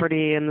want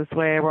property, and this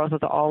way we're all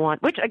supposed to all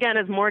want, which, again,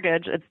 is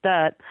mortgage. It's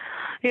debt.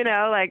 You're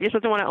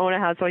supposed to want to own a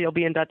house so you'll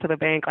be in debt to the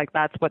bank.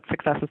 That's what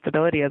success and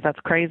stability is.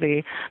 That's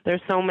crazy.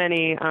 There's so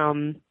many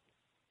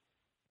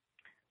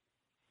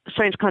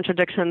strange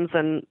contradictions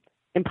and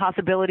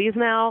impossibilities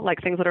now,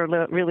 things that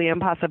are really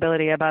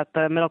impossibility about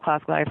the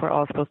middle-class life we're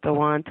all supposed to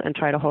want and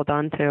try to hold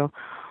on to.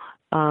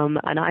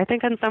 And I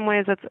think in some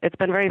ways it's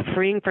been very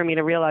freeing for me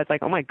to realize,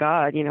 oh my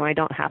God, I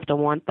don't have to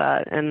want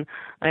that, and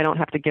I don't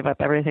have to give up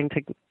everything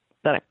to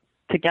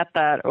get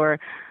that, or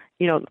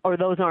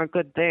those aren't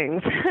good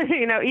things.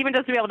 Even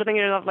just to be able to think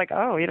to yourself,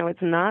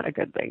 it's not a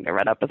good thing to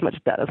run up as much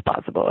debt as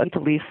possible and to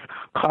lease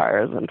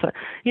cars and to,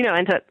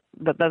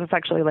 that's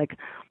actually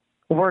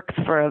works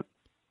for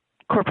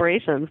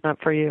corporations,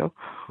 not for you.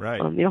 Right.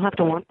 You don't have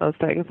to want those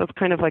things. It's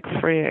kind of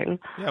freeing.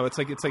 Yeah,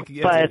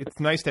 it's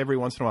nice to every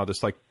once in a while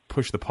just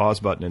push the pause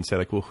button and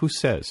say well, who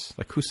says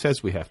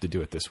we have to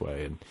do it this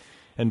way?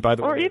 And by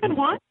the way, or even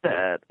want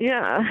it.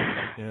 Yeah.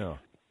 Yeah.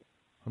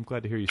 I'm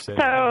glad to hear you say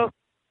that.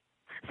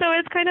 So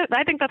it's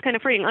I think that's kind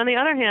of freeing. On the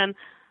other hand,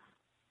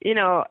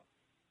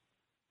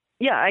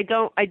 I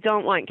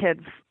don't want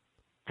kids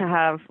to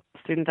have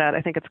student debt.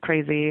 I think it's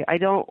crazy.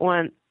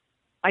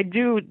 I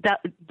do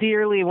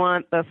dearly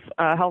want this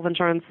health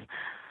insurance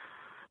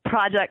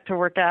project to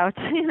work out,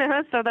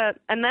 so that,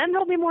 and then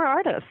there'll be more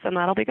artists, and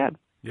that'll be good.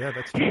 Yeah,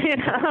 that's true.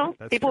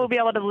 That's people will be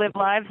able to live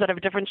lives that have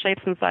different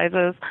shapes and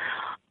sizes,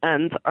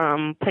 and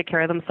take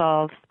care of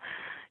themselves,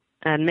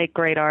 and make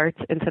great art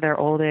into their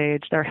old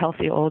age, their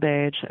healthy old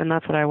age, and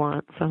that's what I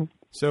want.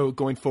 So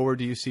going forward,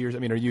 do you see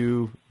are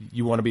you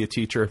want to be a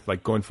teacher?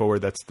 Going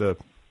forward, that's the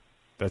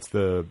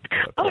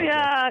oh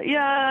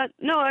yeah.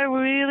 No, I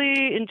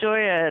really enjoy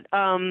it.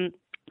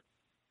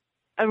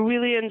 I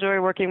really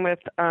enjoy working with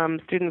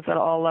students at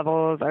all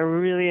levels. I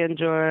really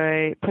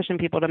enjoy pushing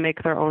people to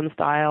make their own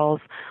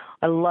styles.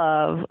 I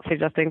love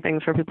suggesting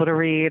things for people to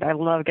read. I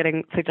love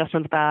getting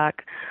suggestions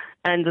back,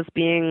 and just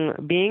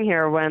being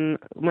here when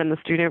the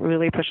student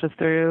really pushes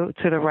through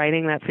to the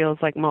writing that feels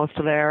like most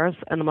theirs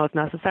and the most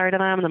necessary to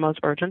them and the most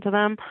urgent to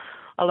them.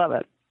 I love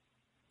it.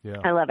 Yeah.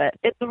 I love it.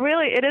 It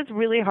is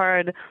really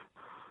hard.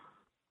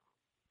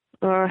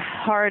 Or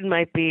hard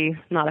might be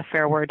not a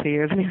fair word to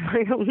use.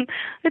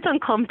 It's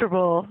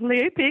uncomfortable.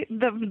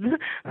 The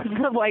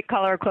white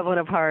collar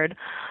equivalent of hard.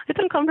 It's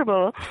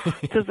uncomfortable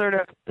to sort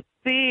of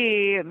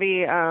see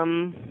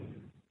the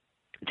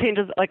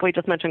changes, like we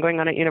just mentioned, going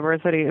on at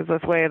universities.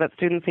 This way that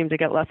students seem to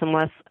get less and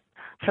less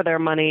for their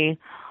money.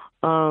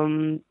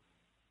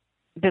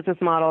 Business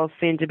models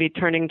seem to be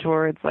turning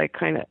towards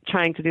kind of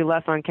trying to do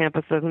less on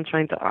campuses and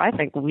trying to, I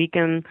think,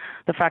 weaken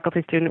the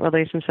faculty-student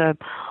relationship.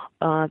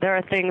 there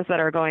are things that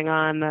are going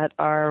on that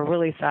are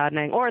really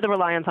saddening, or the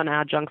reliance on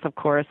adjuncts, of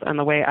course, and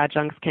the way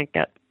adjuncts can't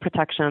get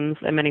protections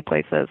in many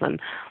places.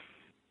 And,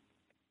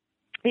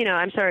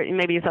 I'm sure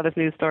maybe you saw this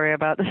news story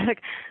about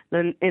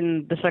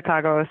in the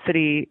Chicago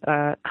city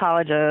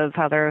colleges,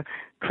 how they're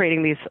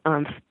creating these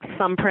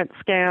thumbprint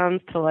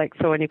scans to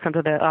so when you come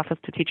to the office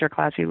to teach your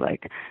class, you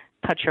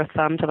touch your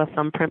thumb to the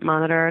thumbprint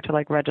monitor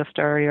to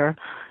register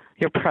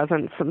your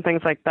presence and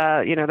things like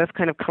that. This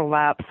kind of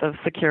collapse of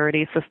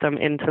security system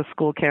into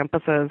school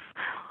campuses,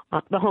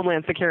 the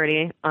Homeland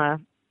Security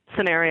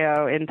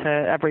scenario into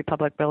every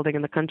public building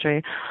in the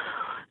country.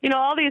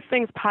 All these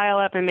things pile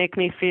up and make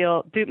me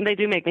feel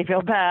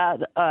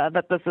bad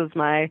that this is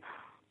my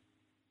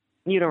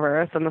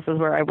universe and this is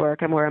where I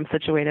work and where I'm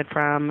situated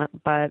from.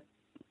 But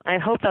I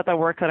hope that the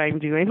work that I'm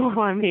doing while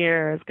I'm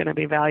here is going to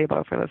be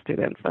valuable for the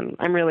students, and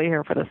I'm really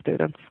here for the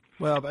students.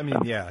 Well, I mean,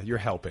 yeah, you're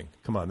helping.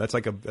 Come on, that's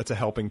a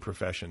helping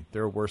profession.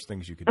 There are worse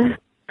things you could do.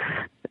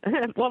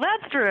 Well,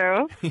 that's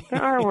true.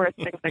 There are worse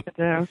things I could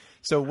do.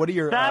 So what are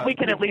your... That we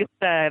can at least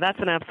say. That's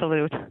an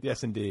absolute.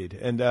 Yes, indeed.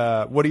 And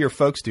what do your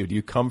folks do? Do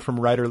you come from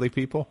writerly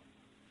people?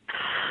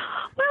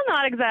 Well,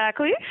 not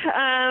exactly.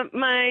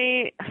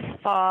 My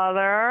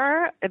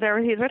father,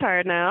 he's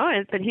retired now,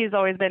 but he's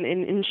always been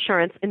in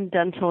insurance, in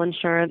dental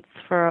insurance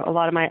for a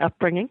lot of my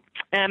upbringing.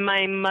 And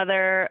my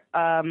mother...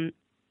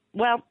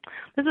 well,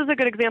 this is a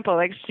good example.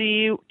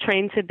 She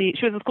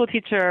was a school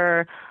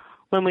teacher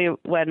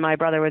when my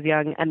brother was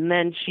young, and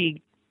then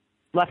she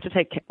left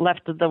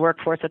the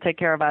workforce to take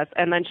care of us,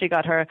 and then she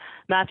got her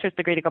master's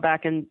degree to go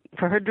back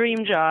for her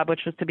dream job,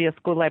 which was to be a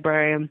school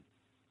librarian.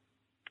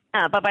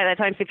 But by the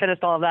time she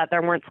finished all of that,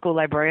 there weren't school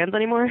librarians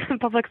anymore in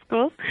public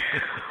schools.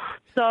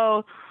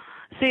 So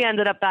she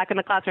ended up back in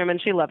the classroom,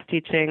 and she loves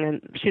teaching, and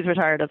she's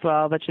retired as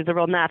well, but she's a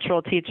real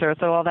natural teacher,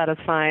 so all that is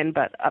fine.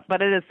 But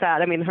it is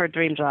sad. I mean, her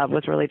dream job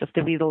was really just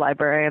to be the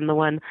librarian, the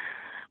one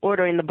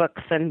ordering the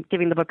books and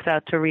giving the books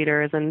out to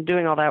readers and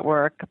doing all that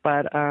work.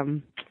 But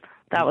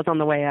that was on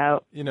the way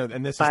out. And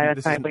by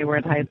the time we were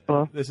in high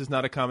school. This is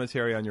not a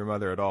commentary on your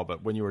mother at all,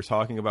 but when you were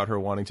talking about her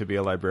wanting to be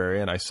a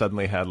librarian, I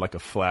suddenly had a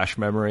flash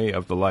memory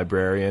of the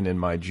librarian in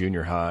my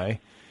junior high.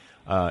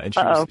 And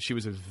she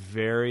was a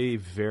very,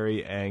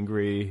 very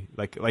angry,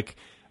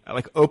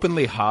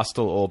 openly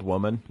hostile old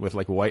woman with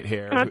white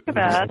hair. Not too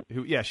bad.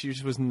 She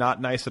just was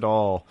not nice at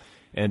all,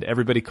 and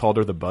everybody called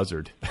her the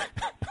buzzard.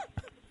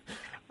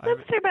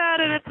 That's too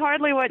bad, and it's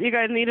hardly what you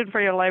guys needed for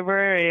your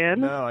librarian.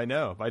 No, I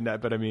know,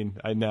 but I mean,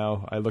 I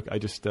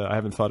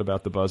haven't thought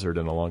about the buzzard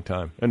in a long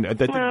time. And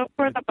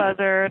poor the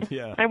buzzard.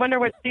 Yeah. I wonder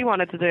what she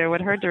wanted to do,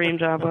 what her dream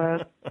job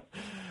was.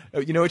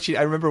 You know what?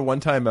 I remember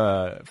one time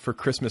for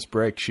Christmas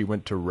break, she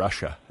went to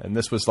Russia, and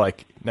this was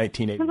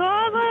 1980. It was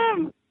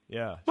awesome.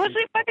 Yeah. Well,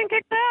 she fucking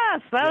kicked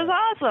ass. That was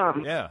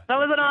awesome. Yeah. That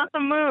was an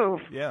awesome move.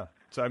 Yeah.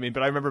 So I mean,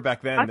 but I remember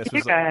back then this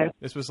was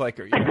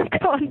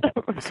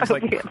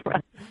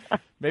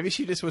maybe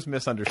she just was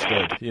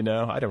misunderstood.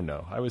 I don't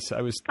know. I was.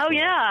 Oh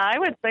yeah, I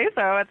would say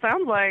so. It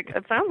sounds like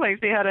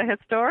she had a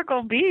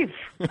historical beef.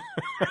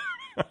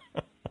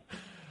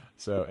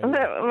 So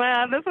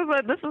man, this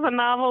is a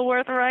novel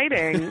worth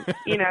writing.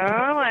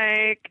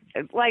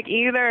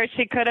 Either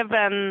she could have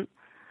been.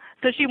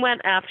 So she went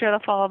after the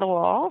fall of the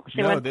wall?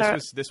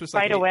 This was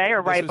right away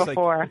or right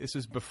before? This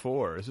was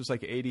before. This was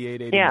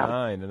 88, 89.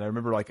 Yeah. And I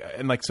remember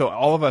so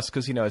all of us,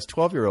 because, as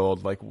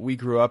 12-year-old, we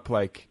grew up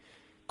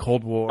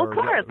Cold War. Of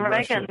course,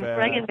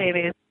 Reagan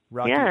babies.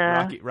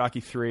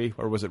 Rocky 3,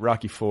 or was it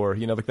Rocky 4?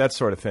 That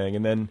sort of thing.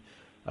 And then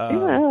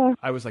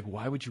I was like,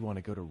 why would you want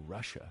to go to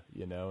Russia?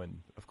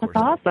 And of course.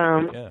 That's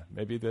awesome. Yeah,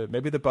 maybe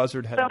the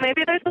buzzard had. So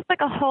maybe there's just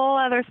a whole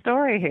other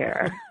story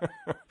here.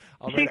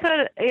 She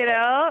could,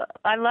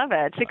 I love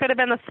it. She could have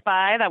been the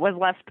spy that was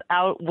left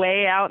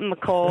way out in the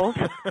cold.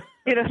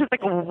 Just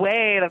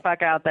way the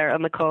fuck out there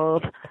in the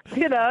cold.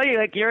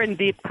 You're in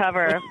deep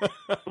cover,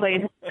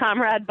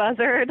 Comrade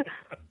Buzzard.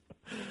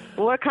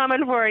 We're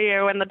coming for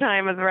you when the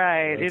time is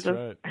right. That's you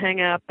just hang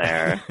out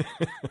there.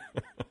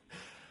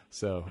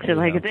 So she's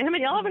damn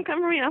it, y'all haven't come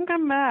for me. I'm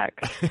coming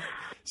back.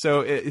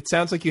 So it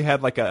sounds like you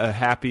had a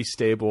happy,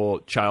 stable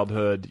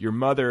childhood. Your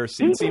mother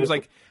seems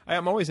like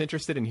I'm always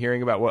interested in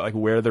hearing about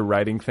where the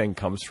writing thing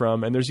comes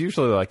from, and there's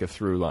usually a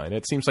through line.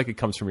 It seems like it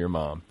comes from your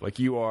mom.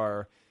 You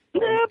are.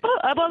 Yeah,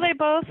 well, they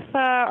both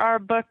are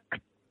book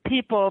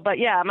people, but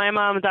yeah, my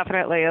mom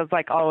definitely is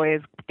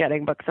always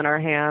getting books in her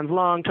hands.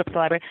 Long trips to the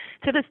library.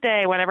 To this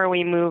day, whenever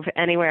we move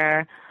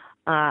anywhere,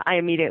 I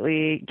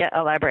immediately get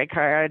a library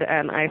card,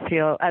 and I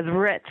feel as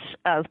rich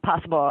as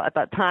possible at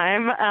that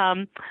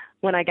time.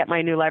 When I get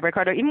my new library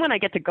card, or even when I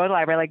get to go to the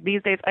library,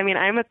 these days, I mean,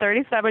 I'm a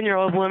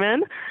 37-year-old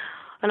woman,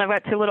 and I've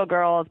got 2 little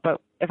girls, but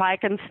if I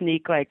can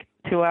sneak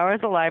 2 hours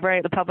of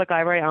the public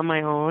library on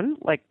my own,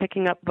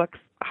 picking up books,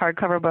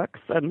 hardcover books,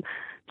 and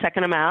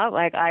checking them out,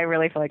 I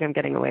really feel like I'm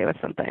getting away with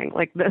something.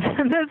 This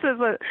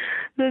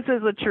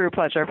is a true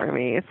pleasure for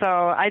me. So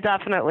I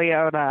definitely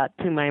owe that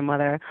to my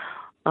mother.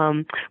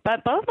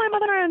 But both my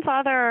mother and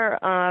father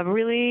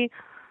really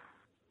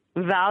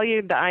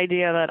valued the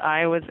idea that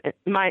I was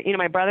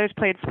my brothers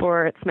played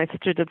sports, my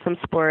sister did some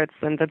sports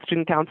and did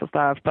student council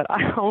stuff, but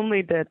I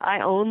only did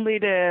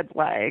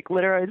like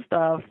literary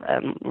stuff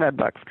and read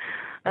books.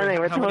 And they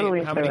were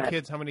totally how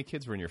many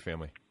kids were in your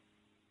family?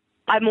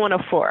 I'm one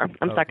of four.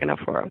 I'm second of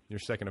four. You're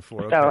second of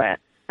four. Okay. So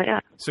yeah.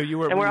 So you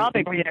were, and we're all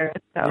big readers.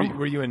 So.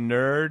 Were you a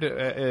nerd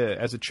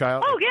as a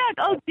child? Oh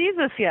yeah. Oh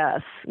Jesus,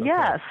 yes, okay.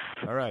 Yes.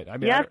 All right. I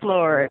mean, yes,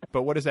 Lord.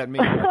 But what does that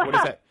mean?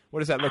 What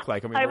does that look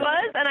like? I mean, I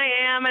was and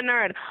I am a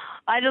nerd.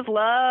 I just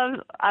love.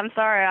 I'm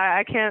sorry,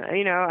 I can't.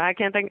 I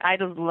can't think. I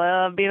just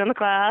love being in the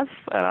class,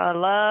 and I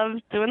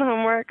love doing the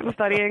homework and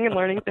studying and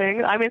learning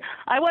things. I mean,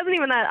 I wasn't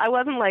even that. I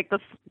wasn't like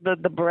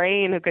the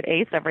brain who could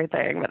ace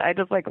everything, but I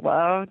just like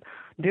loved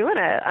doing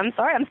it. I'm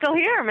sorry, I'm still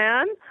here,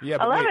 man. Yeah,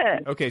 I love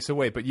it. Okay, so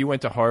wait, but you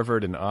went to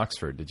Harvard and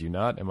Oxford, did you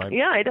not?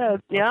 Yeah, I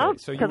did. Yeah,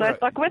 because okay, I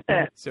stuck with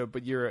it. So,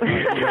 but you're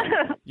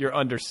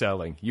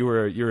underselling.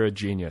 You're a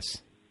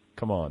genius.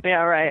 Come on.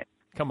 Yeah, right.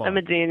 Come on. I'm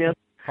a genius.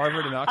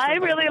 Harvard and Oxford. I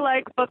really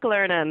like book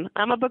learning.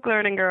 I'm a book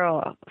learning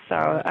girl, so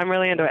I'm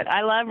really into it.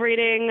 I love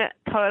reading.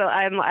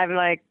 I'm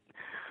like,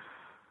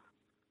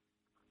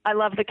 I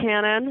love the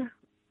canon.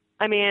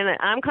 I mean,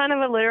 I'm kind of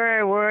a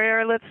literary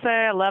warrior, let's say.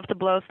 I love to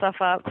blow stuff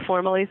up,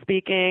 formally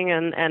speaking,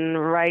 and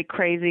write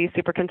crazy,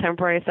 super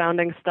contemporary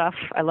sounding stuff.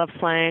 I love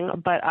slang,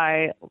 but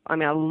I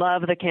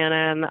love the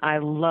canon. I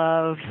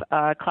love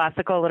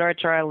classical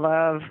literature. I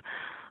love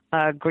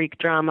Greek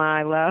drama.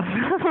 I love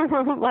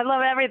I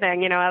love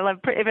everything. I love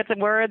if it's in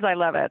words, I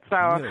love it. So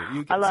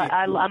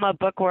I'm a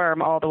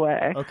bookworm all the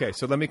way. Okay,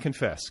 so let me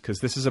confess, because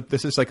this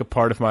is like a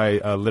part of my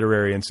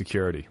literary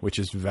insecurity, which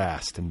is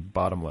vast and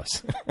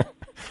bottomless.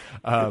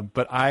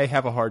 But I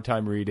have a hard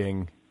time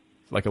reading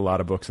like a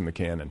lot of books in the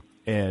canon.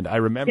 And I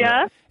remember,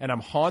 and I'm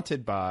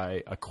haunted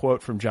by a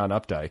quote from John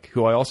Updike,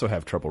 who I also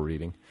have trouble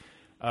reading.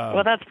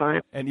 Well, that's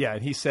fine. And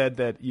he said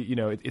that,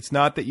 it's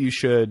not that you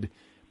should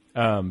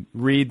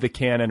read the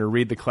canon or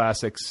read the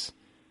classics,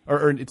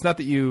 or it's not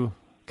that you,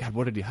 God,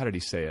 how did he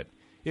say it?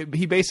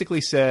 He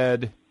basically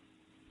said,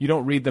 you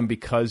don't read them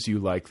because you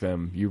like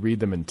them. You read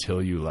them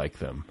until you like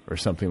them, or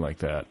something like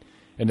that.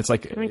 And it's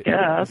like,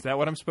 is that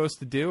what I'm supposed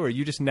to do? Or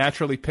you just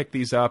naturally pick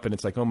these up and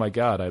it's like, oh my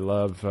God, I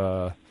love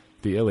the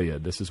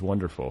Iliad. This is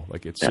wonderful.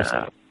 Like it's just,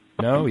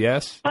 no,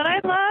 yes? But I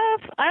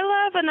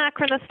love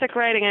anachronistic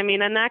writing. I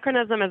mean,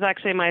 anachronism is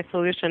actually my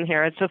solution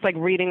here. It's just like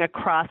reading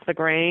across the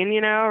grain,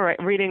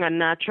 reading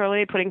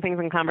unnaturally, putting things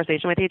in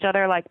conversation with each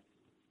other. Like,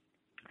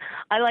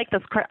 I like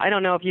this, I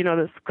don't know if you know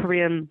this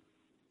Korean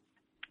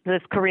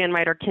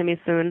writer, Kim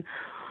Il-soon,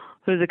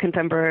 who's a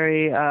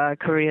contemporary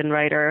Korean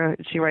writer.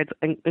 She writes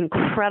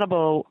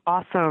incredible,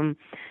 awesome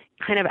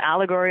kind of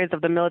allegories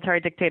of the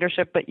military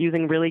dictatorship, but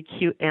using really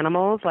cute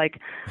animals like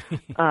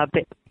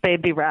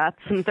baby rats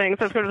and things.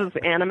 So it's sort of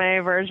this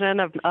anime version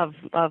of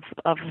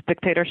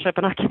dictatorship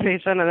and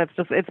occupation, and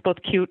it's both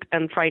cute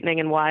and frightening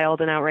and wild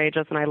and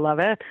outrageous, and I love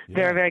it. Yeah.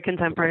 Very, very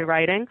contemporary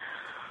writing.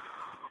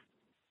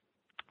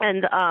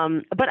 And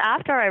but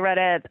after I read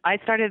it, I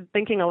started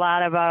thinking a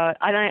lot about.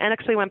 I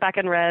actually went back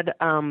and read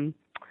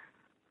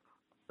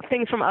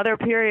things from other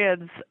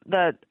periods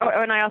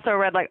and I also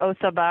read like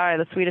Åsa Berg,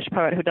 the Swedish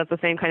poet, who does the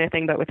same kind of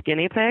thing but with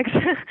guinea pigs.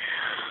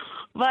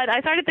 But I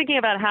started thinking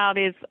about how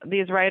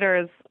these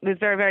writers, these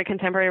very, very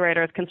contemporary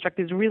writers, construct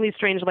these really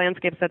strange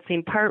landscapes that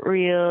seem part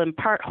real and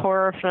part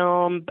horror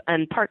film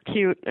and part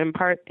cute and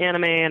part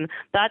anime, and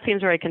that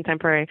seems very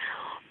contemporary.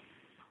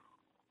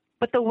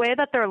 But the way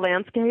that their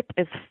landscape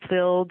is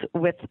filled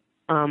with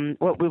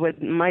what we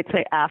might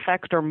say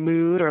affect or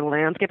mood or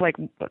landscape, like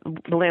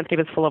the landscape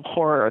is full of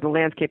horror, or the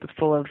landscape is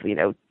full of,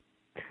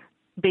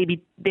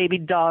 baby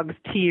dog's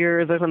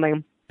tears or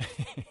something.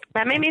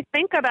 That made me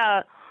think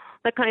about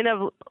the kind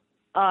of,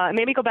 it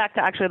made me go back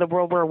to actually the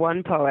World War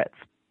I poets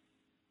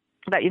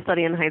that you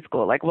study in high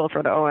school, like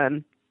Wilfred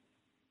Owen,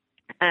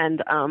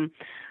 and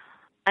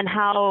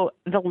how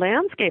the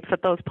landscapes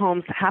that those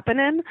poems happen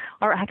in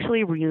are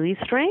actually really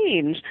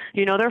strange.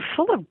 They're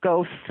full of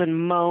ghosts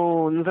and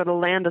moans, or the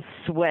land is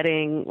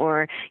sweating,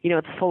 or,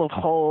 it's full of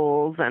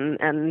holes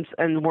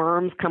and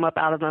worms come up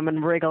out of them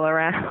and wriggle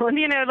around.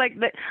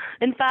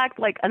 In fact,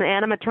 like an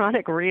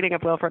animatronic reading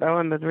of Wilfred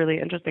Owen was really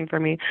interesting for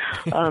me,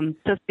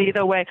 to see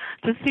the way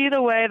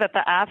that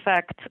the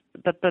affect,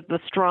 that the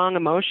strong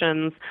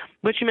emotions,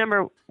 which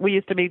remember we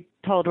used to be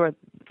told was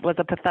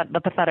the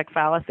pathetic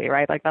fallacy,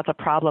 right? Like that's a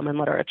problem in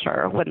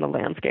literature when the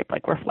landscape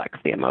like reflects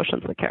the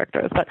emotions of the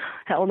characters. But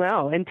hell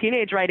no, in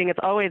teenage writing it's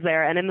always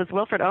there. And in this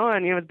Wilfred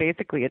Owen, he was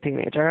basically a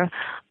teenager.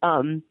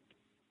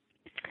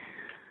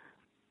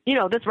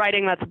 This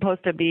writing that's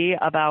supposed to be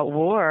about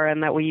war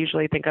and that we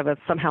usually think of as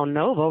somehow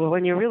noble, but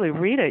when you really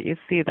read it, you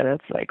see that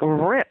it's like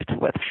ripped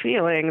with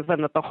feelings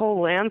and that the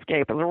whole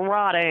landscape is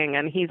rotting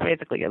and he's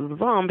basically a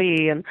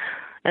zombie, and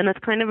it's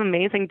kind of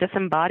amazing,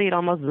 disembodied,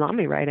 almost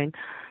zombie writing.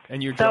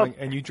 And you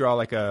draw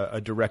like a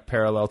direct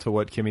parallel to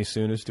what Kim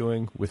Il-soon is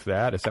doing with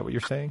that? Is that what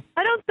you're saying?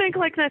 I don't think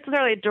think like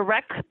necessarily a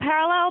direct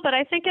parallel, but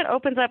I think it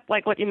opens up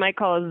like what you might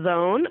call a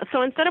zone.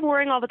 So instead of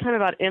worrying all the time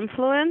about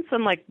influence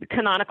and like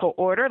canonical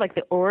order, like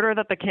the order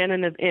that the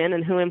canon is in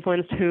and who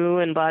influenced who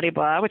and blah, blah,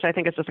 blah, which I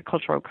think is just a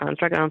cultural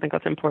construct. I don't think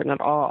that's important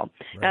at all.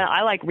 Right.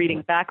 I like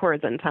reading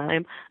backwards in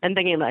time and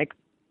thinking like,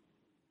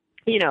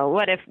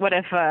 what if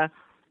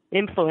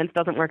influence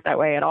doesn't work that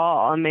way at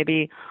all? And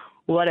maybe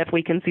what if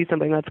we can see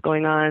something that's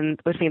going on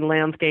between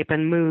landscape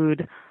and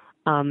mood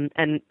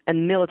and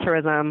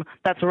militarism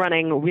that's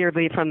running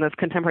weirdly from this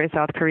contemporary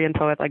South Korean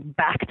poet like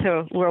back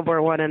to World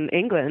War I in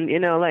England,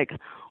 like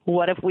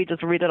what if we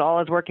just read it all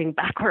as working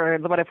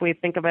backwards? What if we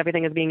think of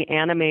everything as being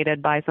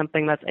animated by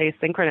something that's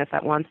asynchronous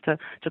that wants to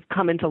just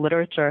come into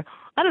literature?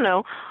 I don't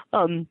know.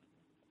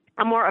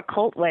 A more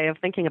occult way of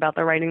thinking about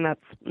the writing that's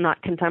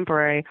not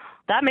contemporary.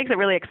 That makes it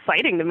really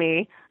exciting to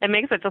me. It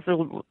makes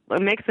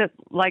it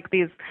like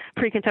these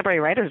pre-contemporary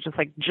writers just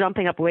like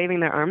jumping up, waving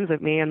their arms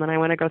at me, and then I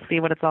want to go see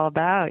what it's all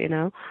about,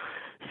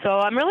 So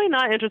I'm really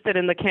not interested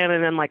in the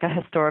canon in like a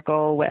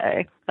historical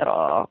way at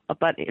all.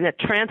 But in a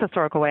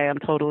trans-historical way, I'll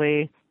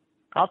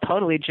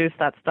totally juice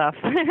that stuff.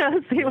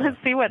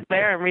 see what's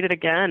there and read it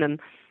again and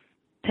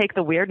take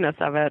the weirdness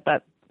of it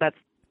that's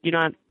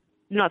you're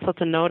not supposed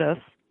to notice.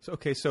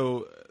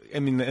 So I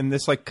mean, and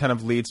this like kind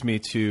of leads me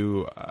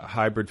to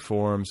hybrid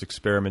forms,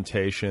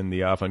 experimentation,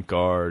 the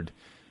avant-garde,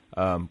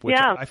 which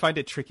I find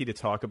it tricky to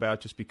talk about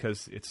just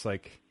because it's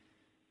like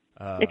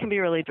it can be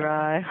really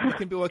dry.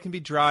 It can be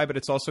dry, but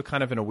it's also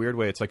kind of in a weird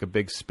way. It's like a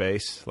big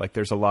space. Like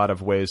there's a lot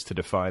of ways to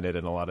define it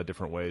and a lot of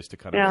different ways to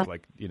kind of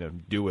like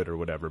do it or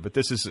whatever. But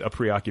this is a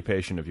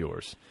preoccupation of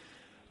yours,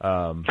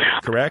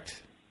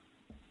 correct?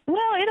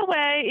 Well, in a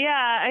way,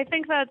 yeah. I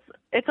think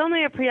it's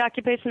only a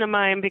preoccupation of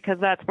mine because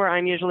that's where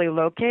I'm usually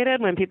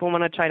located when people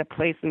want to try to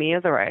place me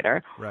as a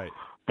writer. Right.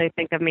 They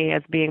think of me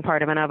as being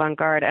part of an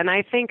avant-garde. And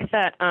I think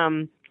that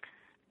I'm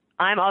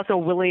also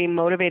really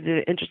motivated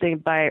and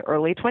interested by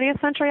early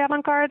 20th century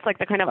avant-gardes, like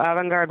the kind of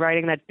avant-garde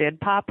writing that did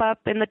pop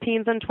up in the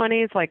teens and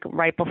 20s, like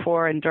right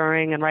before and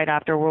during and right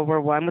after World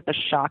War I with the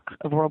shock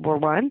of World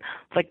War I.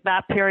 It's like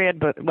that period,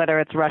 but whether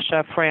it's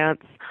Russia,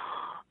 France,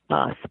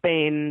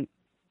 Spain,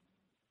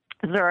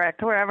 Zurich,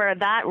 wherever,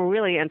 that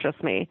really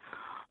interests me.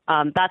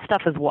 That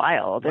stuff is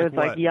wild. It was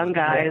like young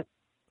guys,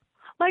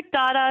 like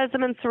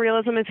Dadaism and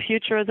Surrealism and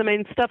Futurism,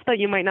 and stuff that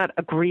you might not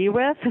agree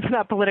with. It's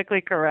not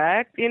politically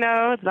correct,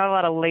 It's not a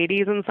lot of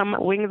ladies in some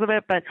wings of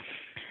it,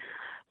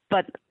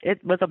 but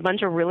it was a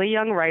bunch of really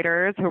young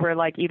writers who were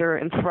like either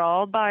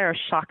enthralled by or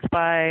shocked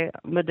by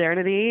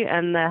modernity,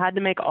 and they had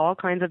to make all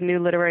kinds of new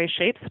literary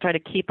shapes to try to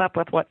keep up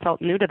with what felt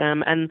new to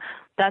them. And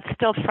that's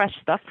still fresh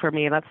stuff for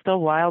me. That's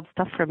still wild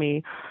stuff for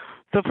me.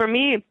 So for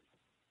me,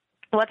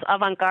 what's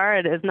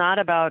avant-garde is not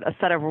about a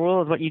set of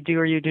rules, what you do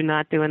or you do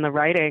not do in the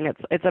writing.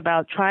 It's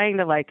about trying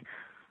to like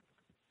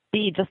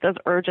be just as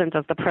urgent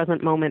as the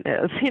present moment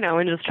is,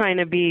 and just trying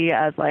to be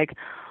as like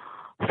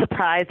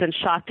surprised and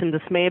shocked and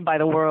dismayed by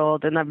the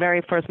world in that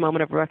very first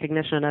moment of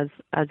recognition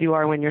as you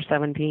are when you're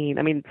 17.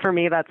 I mean, for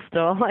me, that's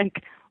still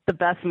like the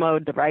best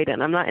mode to write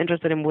in. I'm not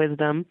interested in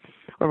wisdom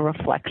or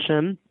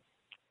reflection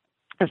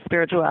or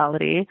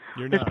spirituality.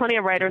 There's plenty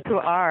of writers who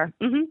are.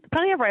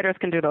 Plenty of writers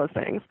can do those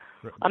things.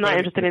 I'm not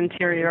interested in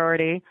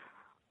interiority.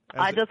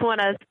 I just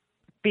want to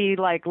be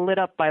like lit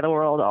up by the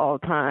world all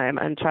the time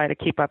and try to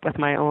keep up with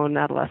my own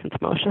adolescence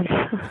emotions.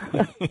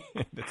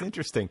 That's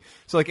interesting.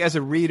 So like as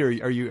a reader,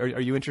 are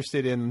you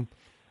interested in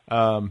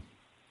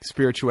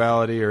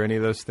spirituality or any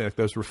of those things,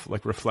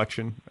 like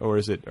reflection, or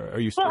is it? Are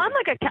you? Well, I'm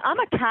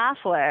a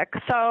Catholic,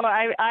 so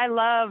I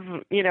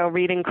love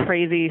reading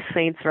crazy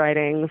saints'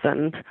 writings,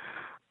 and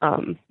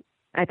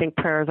I think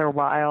prayers are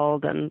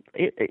wild, and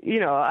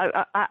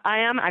I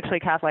am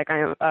actually Catholic.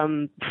 I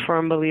am a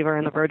firm believer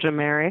in the Virgin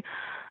Mary,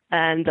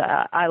 and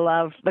I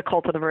love the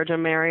cult of the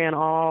Virgin Mary and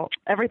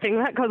everything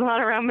that goes on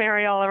around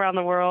Mary all around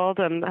the world,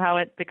 and how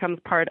it becomes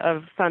part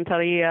of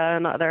Santeria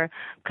and other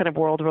kind of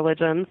world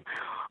religions.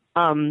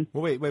 Well,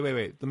 wait.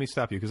 Let me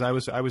stop you because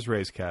I was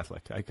raised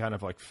Catholic. I kind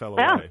of like fell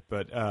away,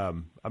 but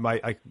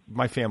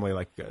my family,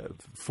 like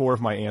 4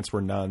 of my aunts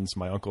were nuns.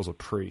 My uncle's a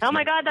priest. Oh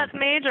my God, that's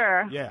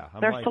major. Yeah,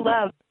 they're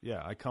celebs.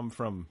 Yeah, I come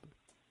from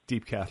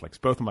deep Catholics,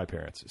 both of my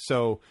parents.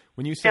 So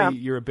when you say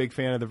you're a big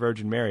fan of the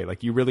Virgin Mary,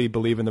 like you really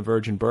believe in the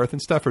virgin birth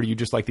and stuff, or do you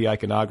just like the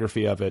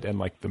iconography of it and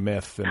like the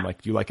myth and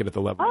like you like it at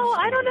the level? Oh,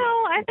 I don't know.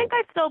 I think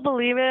I still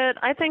believe it.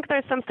 I think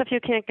there's some stuff you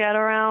can't get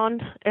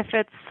around if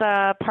it's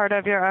part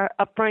of your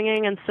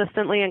upbringing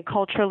insistently and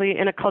culturally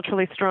in a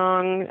culturally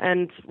strong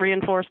and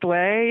reinforced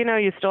way.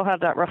 You still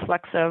have that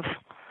reflexive.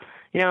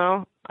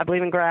 I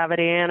believe in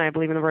gravity and I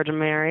believe in the Virgin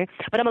Mary,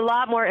 but I'm a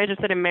lot more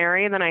interested in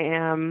Mary than I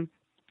am.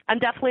 I'm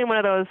definitely one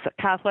of those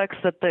Catholics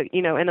that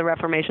in the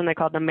Reformation they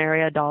called the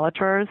Mary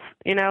idolaters.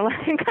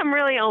 I'm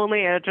really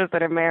only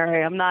interested in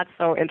Mary. I'm not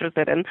so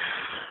interested in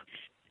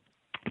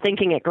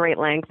thinking at great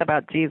length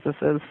about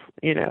Jesus's,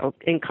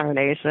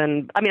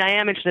 incarnation. I mean, I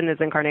am interested in his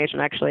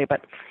incarnation actually,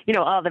 but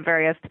all the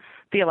various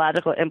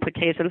theological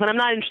implications. And I'm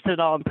not interested at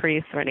all in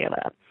priests or any of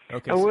that.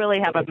 Okay, I really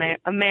have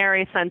a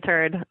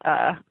Mary-centered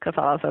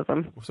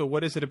Catholicism. So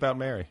what is it about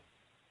Mary?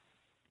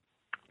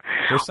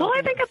 Well,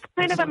 I think it's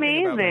kind of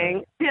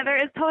amazing. Yeah,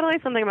 there is totally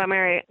something about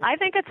Mary. I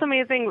think it's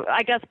amazing,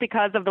 I guess,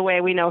 because of the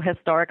way we know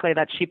historically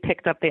that she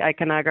picked up the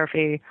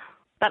iconography,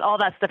 that all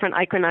that's different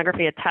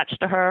iconography attached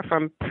to her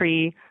from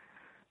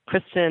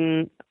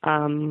pre-Christian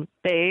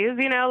days,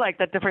 you know, like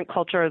that different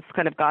cultures,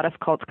 kind of goddess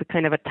cults could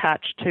kind of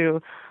attach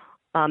to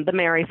the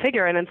Mary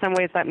figure. And in some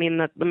ways that means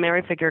that the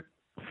Mary figure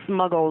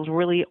smuggles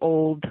really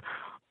old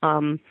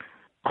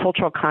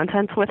cultural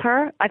contents with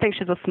her. I think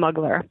she's a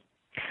smuggler.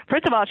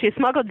 First of all, she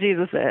smuggled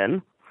Jesus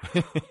in.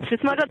 She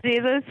smuggled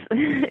Jesus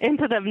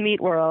into the meat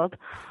world,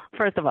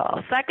 first of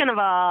all. Second of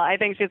all, I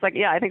think she's like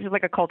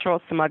a cultural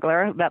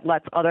smuggler that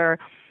lets other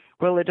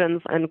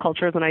religions and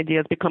cultures and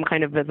ideas become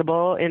kind of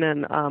visible in a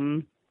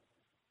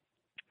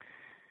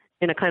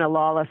kind of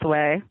lawless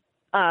way.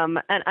 And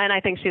I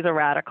think she's a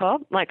radical.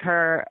 Like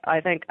her, I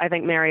think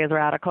Mary is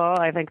radical.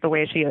 I think the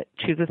way she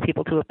chooses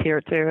people to appear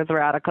to is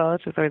radical.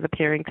 She's always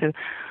appearing to,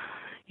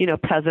 you know,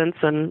 peasants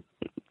and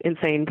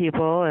insane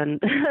people, and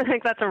I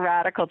think that's a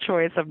radical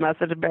choice of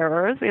message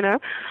bearers, you know.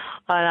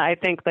 I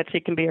think that she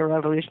can be a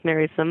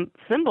revolutionary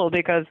symbol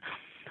because,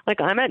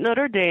 like, I'm at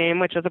Notre Dame,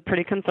 which is a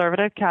pretty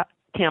conservative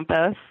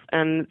campus,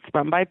 and it's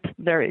run by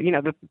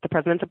the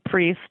president's a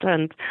priest,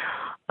 and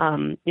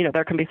you know,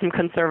 there can be some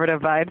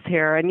conservative vibes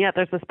here, and yet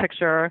there's this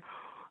picture,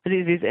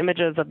 these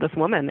images of this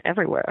woman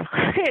everywhere,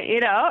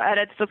 you know, and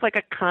it's just like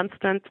a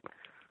constant.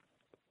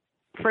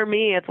 For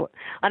me,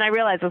 and I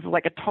realize this is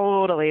like a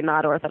totally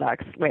not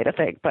orthodox way to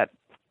think, but,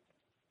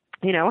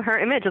 you know, her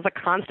image is a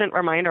constant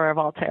reminder of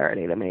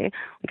alterity to me,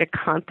 like a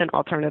constant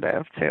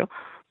alternative to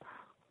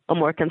a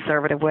more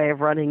conservative way of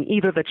running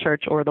either the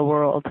church or the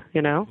world,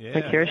 you know? Yeah,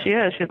 like here she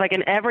is. She's like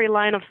in every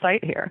line of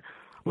sight here.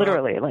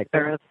 Literally, like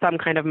there is some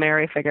kind of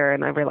Mary figure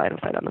in every line of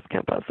sight on this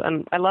campus,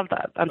 and I love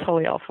that. I'm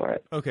totally all for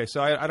it. Okay, so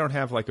I don't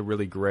have like a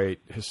really great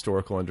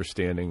historical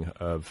understanding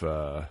of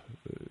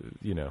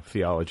you know,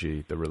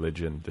 theology, the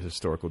religion, the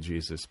historical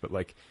Jesus, but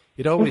like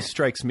it always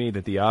strikes me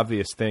that the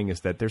obvious thing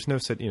is that there's no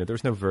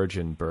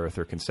virgin birth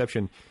or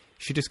conception.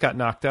 She just got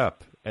knocked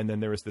up, and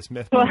then there was this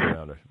myth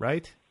around her,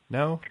 right?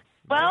 No.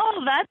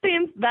 Well, that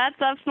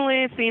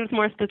definitely seems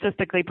more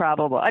statistically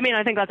probable. I mean,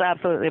 I think that's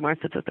absolutely more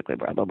statistically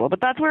probable,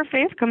 but that's where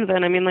faith comes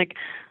in. I mean, like,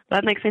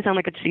 that makes me sound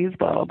like a cheese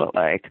ball, but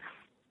like,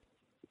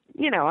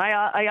 you know,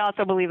 I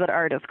also believe that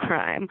art is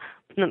crime.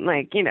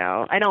 Like, you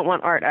know, I don't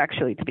want art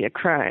actually to be a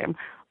crime,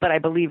 but I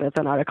believe it's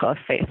an article of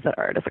faith that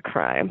art is a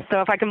crime.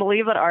 So if I can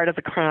believe that art is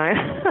a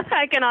crime,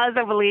 I can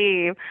also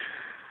believe,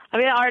 I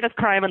mean, art is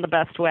crime in the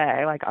best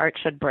way. Like, art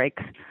should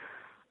break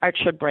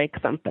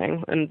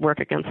something and work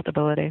against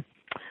stability.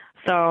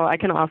 So I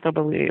can also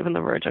believe in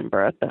the virgin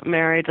birth, that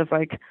Mary just,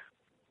 like,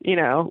 you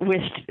know,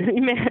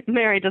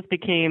 Mary just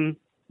became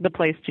the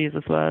place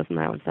Jesus was, and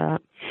that was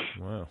that.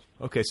 Wow.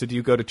 Okay, so do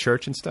you go to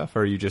church and stuff,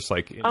 or are you just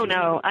like... Oh,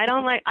 no, I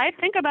don't like... I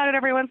think about it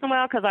every once in a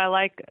while because I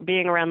like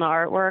being around the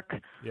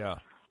artwork. Yeah.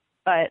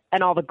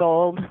 And all the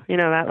gold, you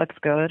know, that looks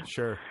good.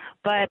 Sure.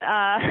 But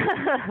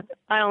I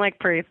don't like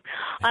priests.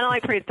 I don't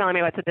like priests telling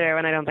me what to do,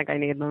 and I don't think I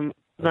need them.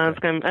 So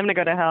okay. I'm going to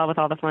go to hell with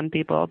all the fun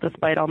people,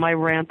 despite all my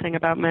ranting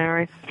about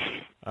Mary.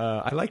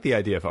 I like the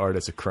idea of art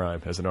as a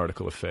crime, as an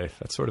article of faith.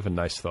 That's sort of a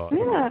nice thought.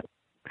 Yeah.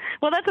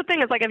 Well, that's the thing.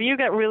 It's like if you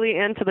get really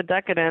into the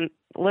decadent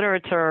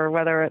literature,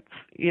 whether it's,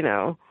 you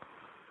know,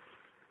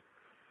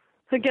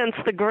 against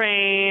the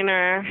grain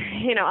or,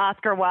 you know,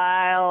 Oscar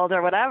Wilde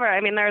or whatever. I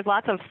mean, there's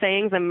lots of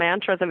sayings and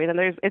mantras. I mean, and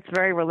it's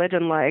very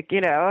religion-like,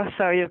 you know,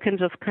 so you can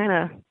just kind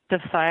of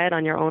decide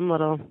on your own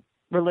little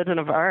religion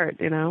of art,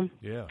 you know.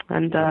 Yeah.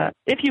 And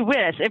if you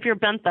wish, if you're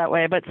bent that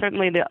way, but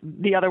certainly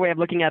the other way of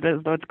looking at it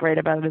is what's great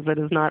about it is it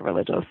is not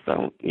religious.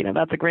 So, you know,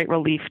 that's a great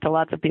relief to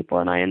lots of people,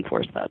 and I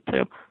enforce that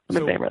too. I'm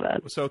in favor of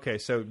that. So, okay,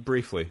 so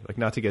briefly, like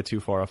not to get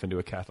too far off into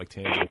a Catholic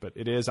tangent, but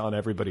it is on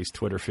everybody's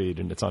Twitter feed,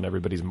 and it's on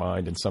everybody's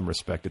mind in some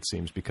respect, it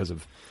seems, because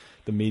of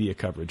the media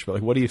coverage. But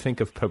like, what do you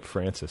think of Pope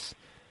Francis?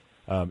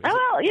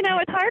 Well, you know,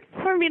 it's hard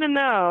for me to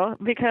know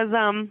because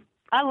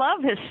I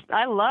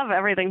love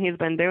everything he's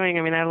been doing.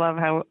 I mean, I love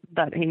how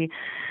that he,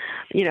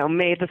 you know,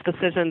 made this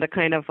decision to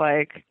kind of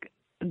like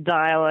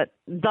drill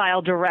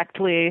down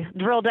directly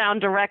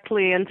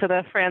into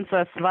the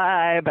Francis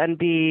vibe and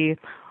be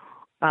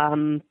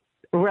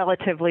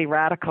relatively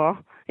radical.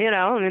 You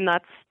know, I mean,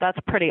 that's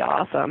pretty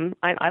awesome.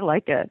 I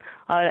like it.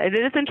 It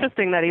is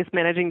interesting that he's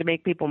managing to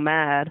make people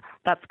mad.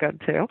 That's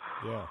good too.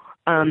 Yeah.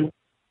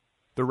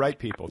 The right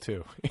people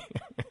too.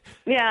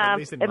 Yeah,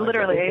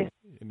 literally.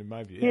 In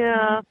my view.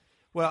 Yeah.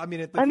 Well, I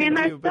mean,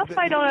 there's stuff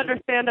I don't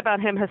understand about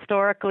him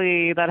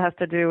historically that has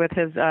to do with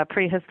his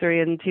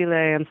prehistory in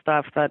Chile and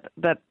stuff that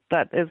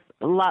is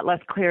a lot less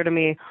clear to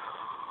me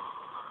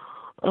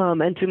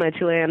and to my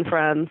Chilean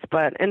friends.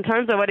 But in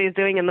terms of what he's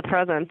doing in the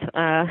present,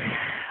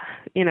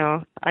 you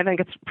know, I think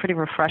it's pretty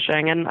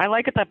refreshing, and I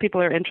like it that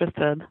people are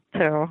interested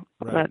too.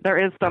 Right.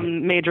 There is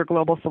some major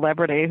global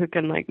celebrity who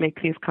can like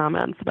make these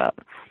comments about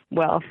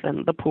wealth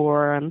and the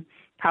poor and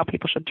how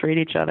people should treat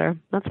each other.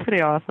 That's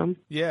pretty awesome.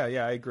 Yeah,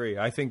 I agree.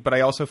 I think, but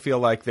I also feel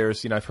like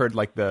there's, you know, I've heard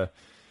like there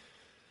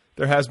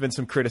has been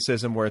some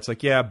criticism where it's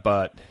like, yeah,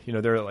 but, you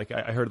know, they're like,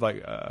 I heard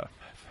like,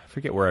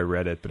 forget where I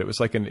read it, but it was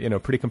like an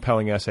pretty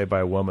compelling essay by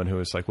a woman who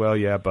was like, well,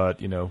 yeah,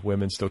 but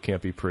women still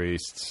can't be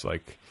priests.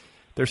 Like,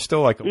 there's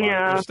still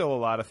there's still a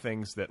lot of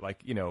things that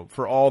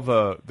for all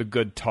the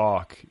good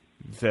talk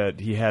that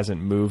he hasn't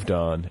moved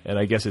on, and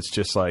I guess it's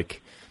just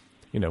like,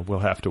 we'll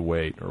have to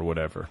wait or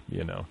whatever,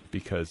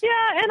 because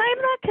and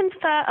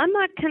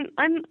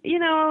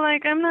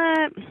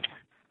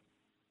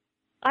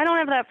I don't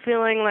have that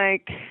feeling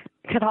like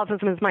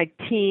Catholicism is my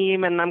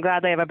team, and I'm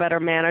glad they have a better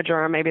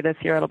manager, or maybe this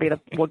year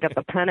we'll get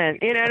the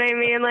pennant. You know what I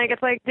mean? Like,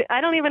 it's like,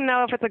 I don't even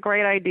know if it's a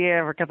great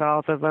idea for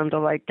Catholicism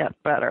to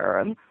get better,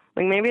 and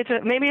maybe it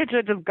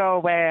should just go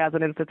away as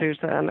an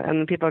institution,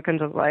 and people can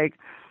just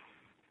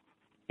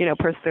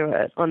pursue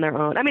it on their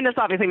own. I mean, this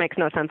obviously makes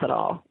no sense at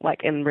all,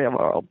 in real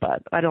world,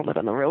 but I don't live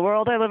in the real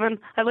world. I live in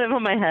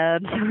my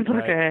head, so it's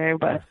okay.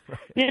 But,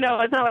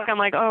 it's not like I'm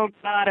like, oh,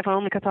 God, if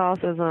only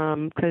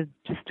Catholicism could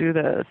just do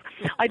this.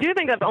 I do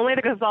think that if only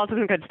the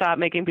Catholicism could stop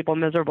making people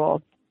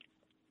miserable,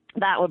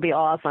 that would be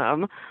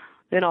awesome.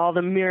 In all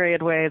the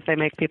myriad ways they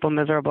make people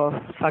miserable.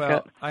 Fuck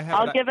it.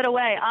 I'll give it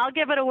away. I'll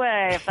give it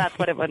away if that's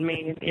what it would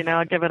mean.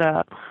 I'll give it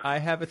up. I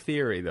have a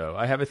theory, though.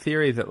 I have a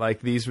theory that,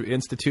 these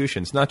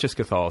institutions, not just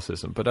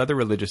Catholicism, but other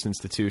religious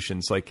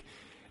institutions,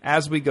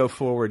 as we go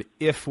forward,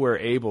 if we're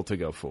able to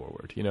go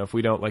forward, if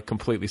we don't,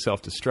 completely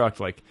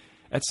self-destruct,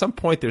 at some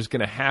point there's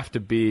going to have to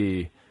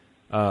be,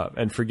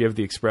 and forgive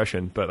the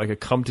expression, but, a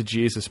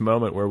come-to-Jesus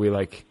moment where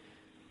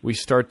we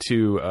start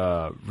to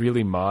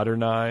really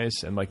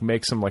modernize and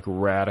make some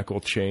radical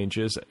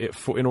changes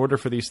in order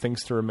for these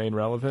things to remain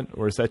relevant,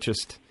 or is that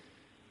just,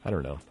 I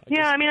don't know.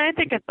 I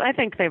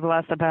think they've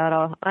lost the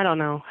battle. I don't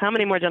know how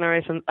many more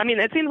generations. I mean,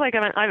 it seems like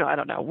I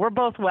don't know. We're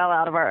both well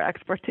out of our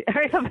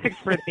area of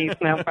expertise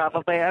now,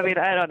 probably. I mean,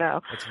 I don't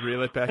know. Let's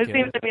reel it back in. It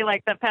seems to me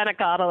like the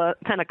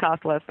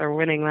Pentecostalists are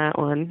winning that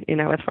one.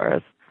 As far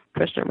as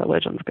Christian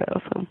religions go,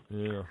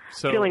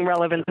 so feeling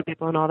relevant to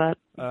people and all that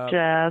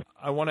jazz.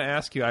 I want to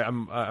ask you.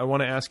 I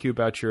want to ask you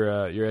about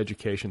your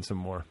education some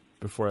more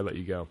before I let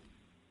you go.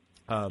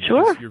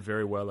 Sure. You're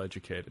very well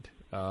educated.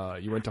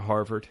 You went to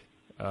Harvard.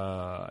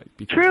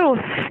 True.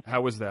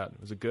 How was that?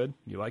 Was it good?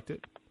 You liked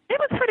it? It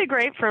was pretty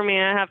great for me,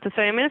 I have to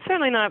say. I mean, it's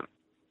certainly not.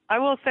 I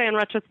will say, in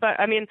retrospect,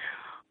 I mean,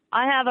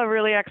 I have a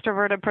really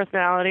extroverted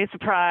personality,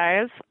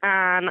 surprise,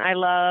 and I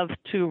love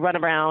to run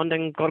around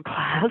and go to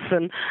class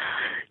and.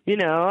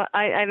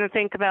 I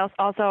think about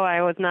also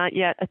I was not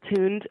yet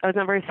attuned. I was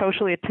not very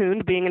socially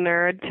attuned, being a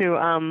nerd,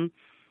 to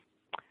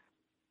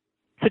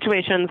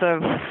situations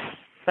of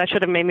that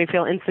should have made me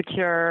feel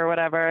insecure or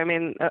whatever. I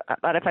mean,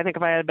 but if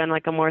I had been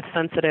a more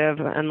sensitive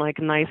and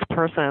nice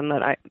person,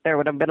 there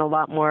would have been a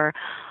lot more.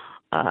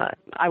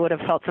 I would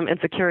have felt some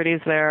insecurities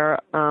there.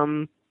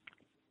 Because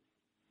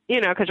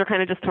you're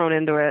kind of just thrown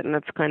into it, and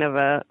it's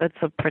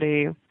a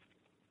pretty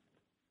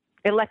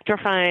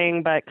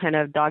electrifying but kind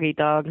of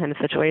dog-eat-dog kind of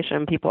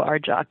situation. People are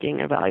jockeying,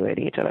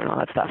 evaluating each other and all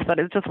that stuff. But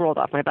it just rolled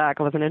off my back.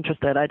 I wasn't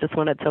interested. I just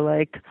wanted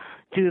to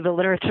do the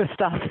literature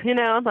stuff,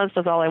 That's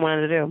just all I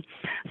wanted to do.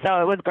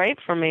 So it was great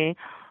for me.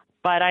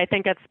 But I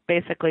think it's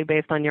basically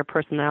based on your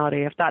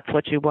personality. If that's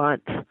what you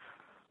want,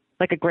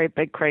 a great,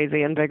 big,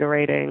 crazy,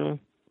 invigorating,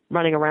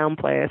 running around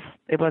place,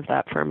 it was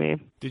that for me.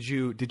 Did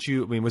you,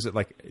 I mean, was it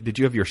did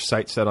you have your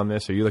sights set on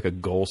this? Are you a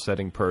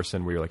goal-setting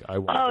person where you're I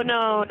want Oh,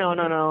 no,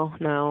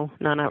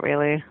 not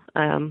really.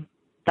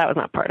 That was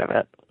not part of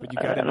it. But you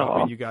got in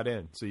all. You got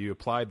in, so you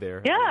applied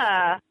there.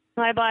 Yeah.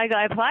 I applied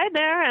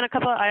there, and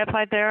I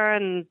applied there,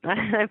 and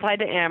I applied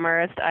to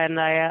Amherst, and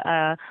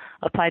I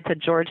applied to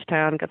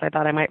Georgetown because I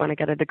thought I might want to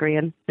get a degree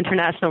in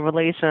international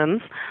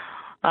relations.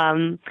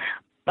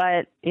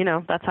 But,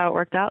 that's how it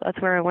worked out. That's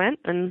where I went,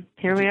 and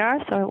here we are,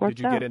 so it worked out.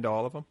 Did you get into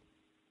all of them?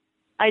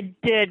 I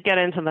did get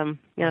into them.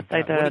 Yes,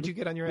 I did. What did you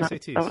get on your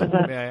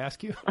SATs? May I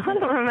ask you? I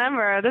don't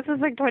remember. This was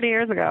 20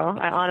 years ago.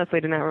 I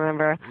honestly do not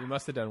remember. You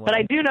must have done well. But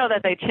I do know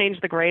that they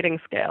changed the grading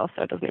scale,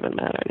 so it doesn't even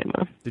matter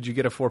anymore. Did you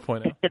get a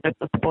 4.0? It's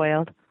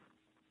spoiled.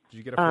 Did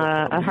you get a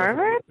 4.0? At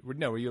Harvard?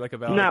 No, were you a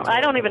valid? No,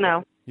 I don't even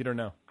know. You don't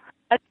know?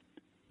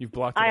 You've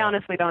blocked it I out.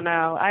 Honestly don't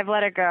know. I've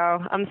let it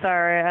go. I'm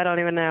sorry. I don't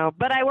even know.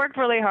 But I worked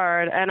really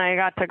hard, and I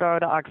got to go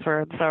to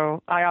Oxford,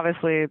 so I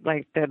obviously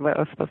did what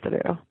I was supposed to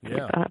do.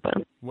 Yeah. That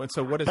happened.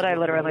 But I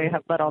literally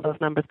have let all those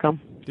numbers go.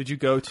 Did you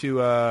go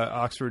to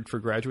Oxford for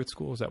graduate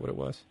school? Is that what it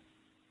was?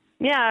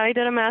 Yeah, I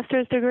did a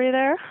master's degree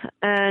there,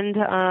 and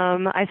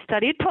I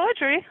studied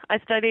poetry. I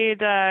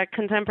studied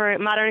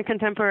modern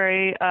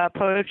contemporary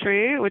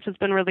poetry, which has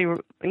been really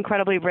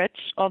incredibly rich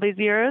all these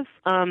years.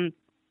 And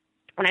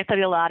I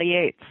studied a lot of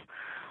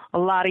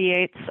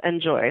Yeats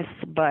and Joyce,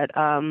 but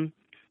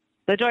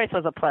the Joyce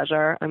was a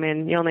pleasure. I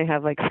mean, you only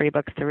have 3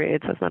 books to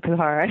read, so it's not too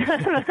hard.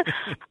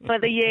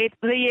 But the Yeats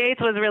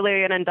was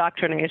really an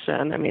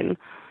indoctrination. I mean,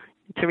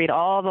 to read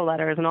all the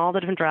letters and all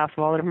the different drafts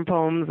of all the different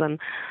poems and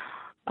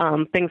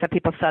things that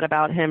people said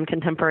about him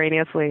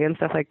contemporaneously and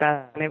stuff like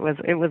that. And it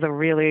was a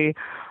really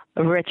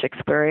rich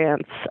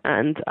experience,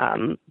 and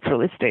it's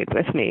really stayed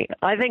with me.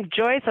 I think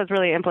Joyce has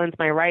really influenced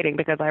my writing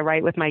because I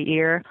write with my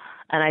ear,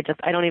 and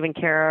I don't even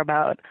care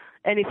about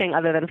anything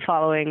other than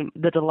following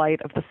the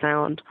delight of the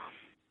sound.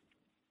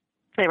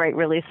 I write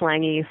really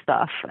slangy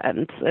stuff,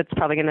 and it's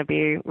probably going to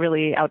be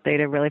really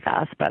outdated really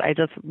fast, but I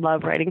just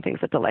love writing things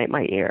that delight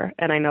my ear,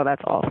 and I know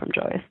that's all from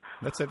Joyce.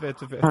 It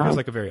feels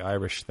like a very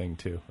Irish thing,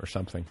 too, or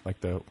something, like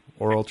the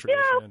oral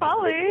tradition. Yeah,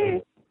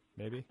 probably.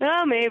 Maybe?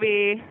 Oh,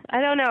 maybe. I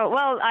don't know.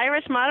 Well,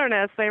 Irish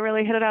modernists, they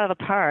really hit it out of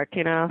the park,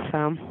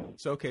 so.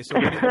 So what does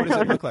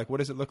it look like? What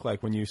does it look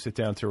like when you sit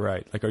down to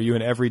write? Like, are you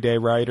an everyday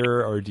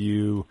writer, or do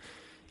you...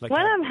 When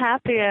I'm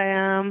happy,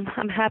 I am.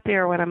 I'm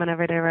happier when I'm an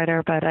everyday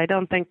writer, but I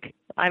don't think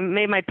I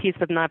made my peace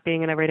with not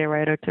being an everyday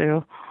writer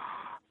too.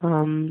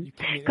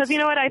 Because you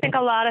know what, I think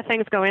a lot of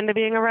things go into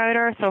being a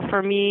writer. So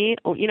for me,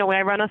 when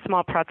I run a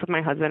small press with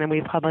my husband, and we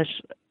publish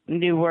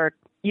new work,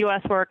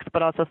 U.S. works,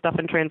 but also stuff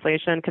in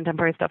translation,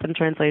 contemporary stuff in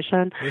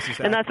translation,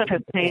 and that stuff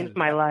has changed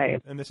my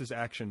life. And this is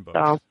action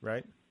books,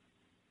 right?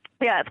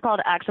 Yeah, it's called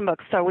Action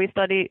Books. So we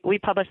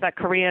published that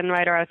Korean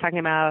writer I was talking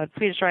about,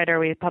 Swedish writer.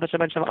 We published a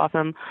bunch of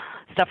awesome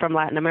stuff from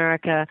Latin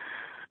America.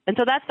 And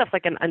so that stuff's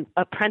like an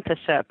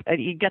apprenticeship.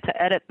 You get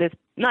to edit this,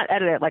 not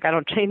edit it, like I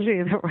don't change any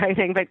of the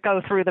writing, but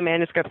go through the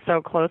manuscript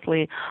so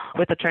closely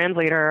with the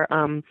translator.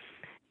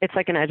 It's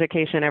like an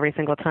education every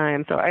single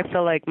time. So I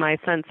feel like my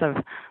sense of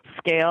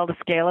scale, the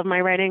scale of my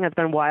writing has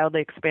been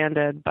wildly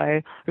expanded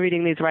by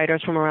reading these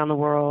writers from around the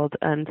world.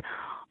 And,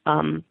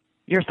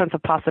 your sense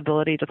of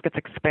possibility just gets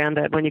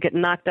expanded when you get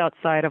knocked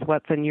outside of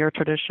what's in your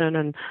tradition.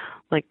 And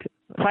like,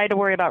 if I had to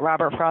worry about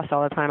Robert Frost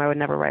all the time, I would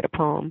never write a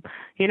poem,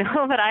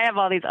 but I have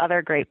all these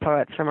other great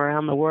poets from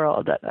around the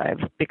world that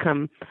I've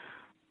become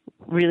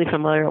really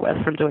familiar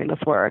with from doing this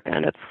work.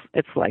 And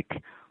it's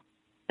like,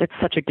 it's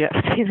such a gift,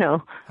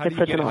 How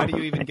do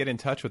you even get in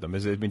touch with them?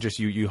 Is it just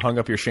you hung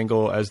up your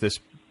shingle as this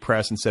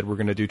press and said, we're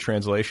going to do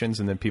translations,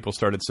 and then people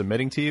started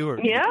submitting to you? Or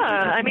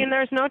yeah,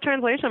 there's no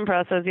translation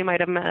presses you might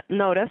have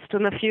noticed,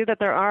 and the few that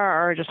there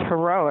are just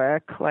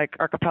heroic, like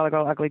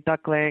Archipelago, Ugly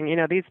Duckling.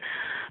 These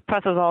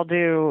presses all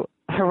do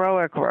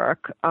heroic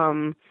work.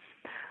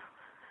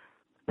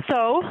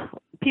 So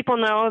people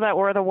know that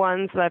we're the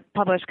ones that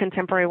publish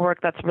contemporary work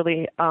that's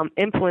really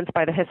influenced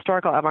by the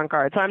historical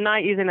avant-garde. So I'm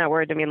not using that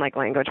word to mean like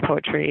language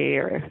poetry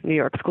or New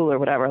York School or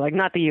whatever, like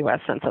not the U.S.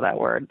 sense of that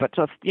word, but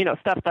just,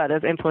 stuff that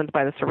is influenced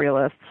by the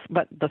surrealists,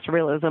 but the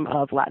surrealism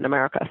of Latin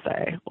America,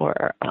 say,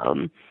 or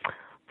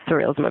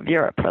surrealism of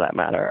Europe, for that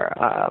matter.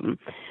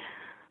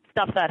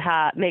 Stuff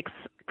that makes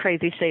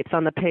crazy shapes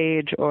on the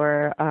page,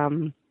 or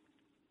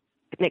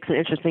it makes an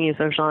interesting use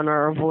of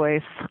genre or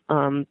voice.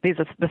 This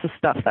is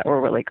stuff that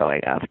we're really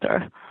going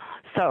after.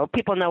 So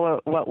people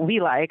know what we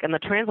like, and the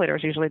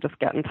translators usually just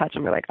get in touch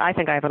and be like, I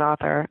think I have an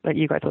author that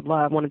you guys would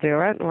love, want to do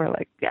it? And we're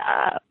like,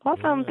 yeah,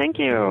 awesome, thank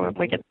you. And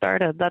we get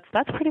started.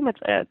 That's pretty much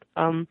it.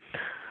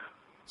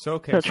 So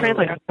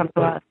translators come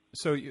to us.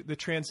 So the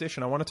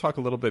transition, I want to talk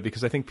a little bit,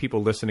 because I think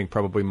people listening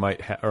probably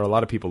might or a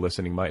lot of people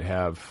listening might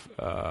have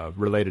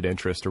related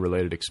interest or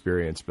related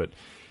experience. But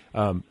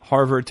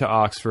Harvard to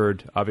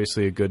Oxford,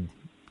 obviously a good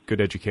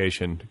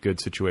education,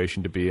 good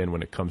situation to be in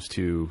when it comes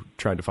to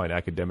trying to find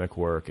academic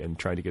work and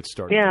trying to get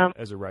started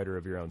as a writer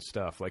of your own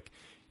stuff. Like,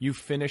 you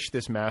finished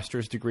this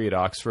master's degree at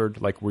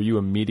Oxford. Like, were you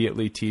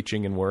immediately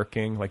teaching and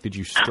working? Like, did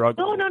you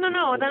struggle? Oh, no.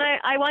 Then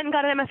I went and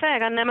got an MFA. I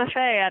got an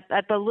MFA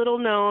at the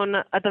little-known,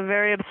 at the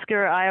very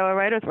obscure Iowa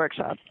Writers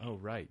Workshop. Oh,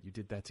 right. You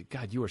did that too.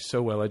 God, you are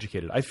so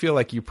well-educated. I feel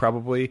like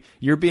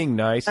you're being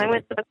nice. I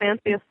went to the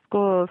fanciest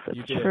schools.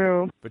 It's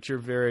true. But you're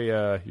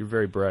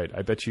very bright.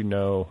 I bet you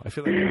know. I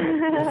feel like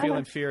you feel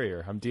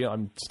inferior.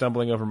 I'm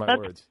stumbling over my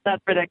words.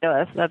 That's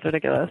ridiculous. That's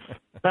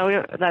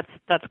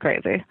that's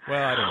crazy.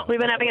 Well, I don't know. We've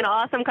been having an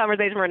awesome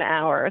conversation for an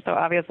hour, so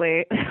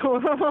obviously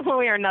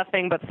we are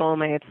nothing but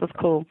soulmates. It's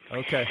cool.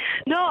 Okay.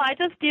 No, I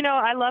just,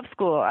 I love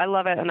school. I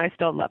love it, and I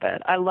still love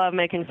it. I love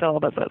making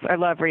syllabuses. I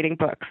love reading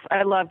books.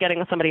 I love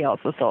getting somebody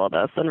else's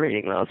syllabus and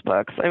reading those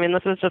books.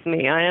 This is just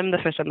me. I am the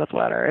fish in the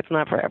sweater. It's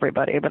not for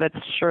everybody, but it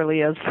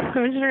surely is.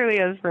 It surely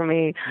is for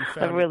me.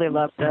 I really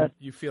loved it.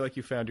 You feel like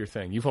you found your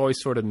thing. You've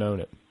always sort of known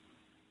it.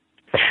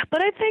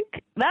 But I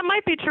think that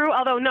might be true,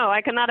 although, no,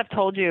 I could not have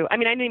told you. I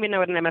didn't even know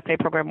what an MFA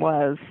program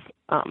was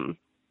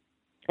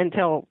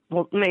until,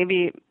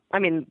 maybe,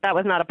 that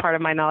was not a part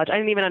of my knowledge. I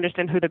didn't even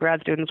understand who the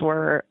grad students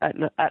were at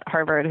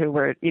Harvard who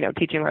were,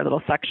 teaching our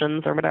little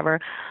sections or whatever.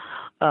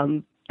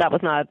 That was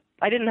not,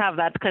 I didn't have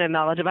that kind of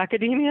knowledge of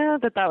academia,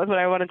 that was what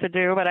I wanted to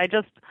do. But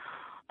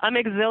I'm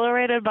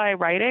exhilarated by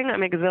writing.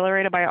 I'm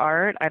exhilarated by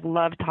art. I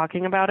love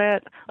talking about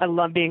it. I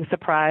love being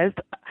surprised.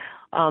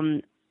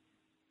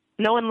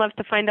 No one loves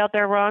to find out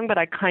they're wrong, but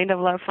I kind of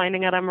love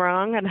finding out I'm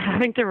wrong and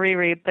having to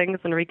reread things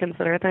and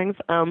reconsider things.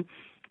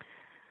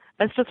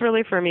 It's just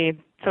really, for me,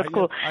 so it's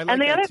cool. Like,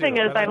 and the other thing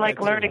is I like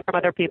learning from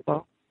other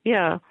people.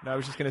 Yeah. No, I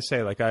was just going to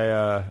say, like,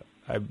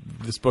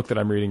 this book that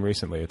I'm reading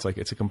recently, it's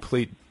a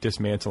complete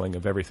dismantling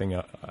of everything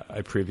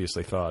I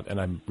previously thought, and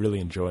I'm really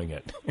enjoying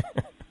it.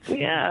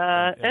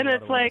 Yeah, and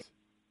it's like,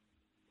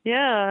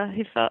 yeah,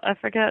 I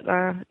forget.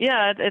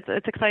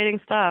 It's exciting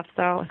stuff.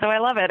 So I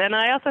love it, and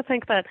I also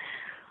think that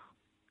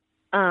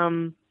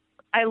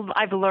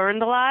I've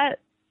learned a lot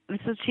this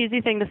is a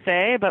cheesy thing to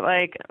say, but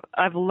like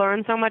I've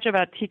learned so much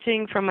about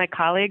teaching from my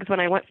colleagues. When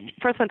I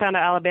first went down to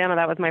Alabama,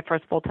 that was my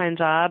first full-time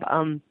job.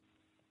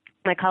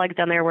 My colleagues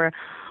down there were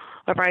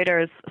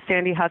writers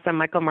Sandy Huss and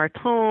Michael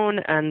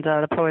Martone, and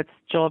the poets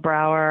Joel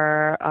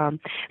Brower.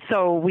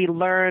 So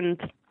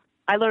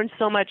I learned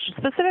so much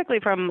specifically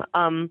from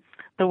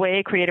the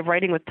way creative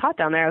writing was taught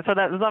down there. So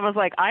that was almost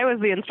like I was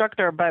the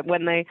instructor, but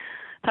when they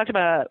talked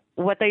about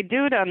what they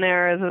do down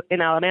there is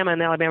in Alabama, in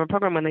the Alabama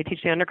program, when they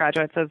teach the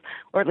undergraduates,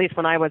 or at least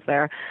when I was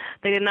there,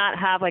 they did not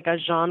have like a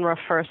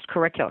genre-first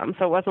curriculum.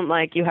 So it wasn't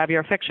like you have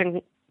your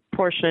fiction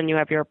portion, you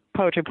have your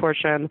poetry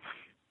portion,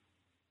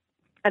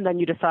 and then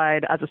you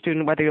decide as a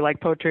student whether you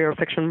like poetry or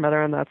fiction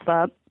better, and that's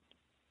that.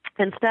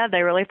 Instead,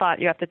 they really thought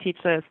you have to teach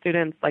the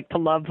students like to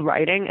love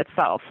writing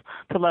itself,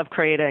 to love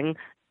creating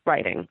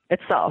writing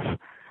itself.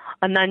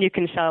 And then you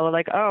can show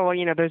like, oh,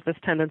 well, there's this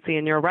tendency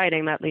in your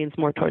writing that leans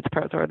more towards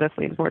prose, or this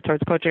leans more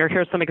towards poetry, or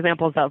here's some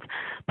examples of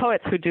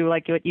poets who do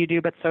like what you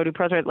do, but so do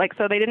prose. Like,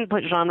 so they didn't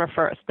put genre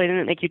first. They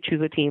didn't make you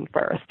choose a team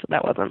first.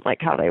 That wasn't like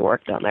how they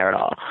worked down there at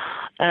all.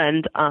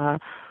 And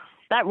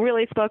that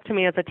really spoke to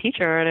me as a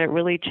teacher, and it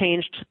really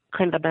changed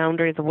kind of the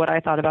boundaries of what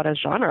I thought about as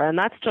genre. And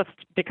that's just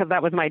because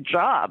that was my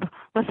job,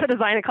 was to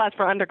design a class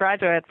for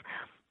undergraduates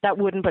that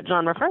wouldn't put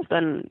genre first.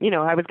 And,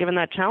 I was given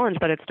that challenge,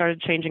 but it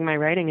started changing my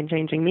writing and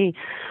changing me.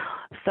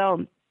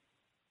 So,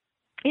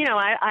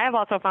 I have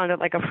also found it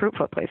like a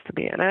fruitful place to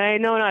be in. And I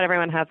know not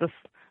everyone has this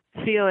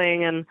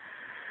feeling, and,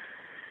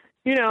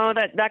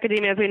 that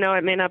academia, as we know,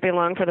 it may not be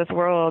long for this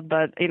world,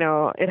 but,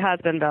 it has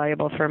been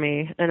valuable for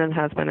me, and it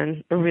has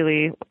been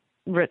really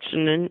rich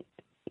and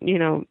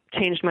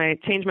changed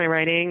my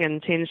writing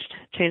and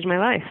changed my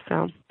life.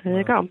 So there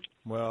you go.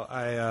 Well,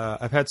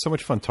 I've had so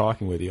much fun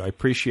talking with you. I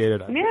appreciate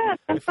it. Yeah,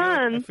 it's been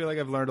fun. I feel like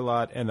I've learned a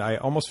lot, and I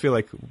almost feel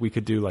like we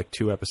could do like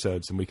 2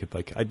 episodes, and we could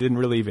I didn't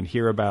really even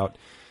hear about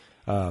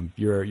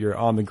your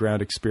on the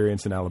ground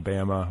experience in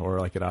Alabama or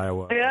like at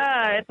Iowa.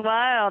 Yeah, it's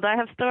wild. I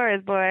have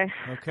stories, boy.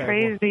 Okay,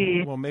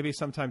 crazy. Well, maybe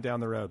sometime down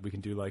the road we can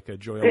do like a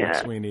Joyelle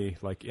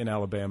McSweeney like in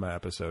Alabama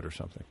episode or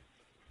something.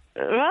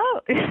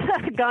 Well,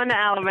 going to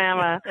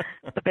Alabama,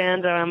 the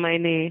banjo on my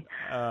knee.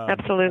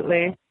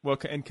 Absolutely. Well,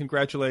 and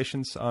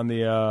congratulations on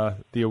the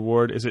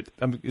award. Is it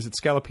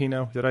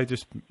Scalapino? Did I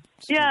just?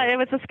 Yeah, it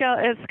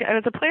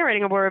was a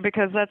playwriting award,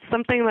 because that's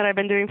something that I've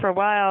been doing for a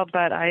while.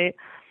 But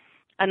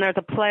and there's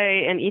a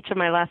play in each of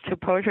my last 2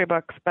 poetry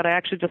books. But I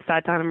actually just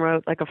sat down and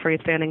wrote like a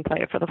freestanding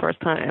play for the first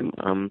time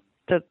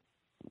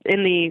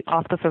in the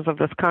auspices of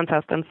this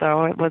contest, and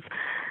so it was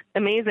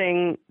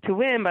amazing to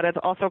win. But it's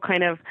also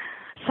kind of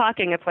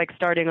shocking. It's like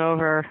starting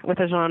over with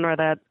a genre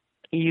that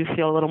you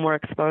feel a little more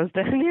exposed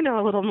in,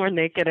 a little more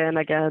naked in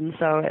again.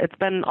 So it's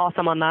been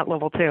awesome on that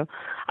level too.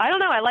 I don't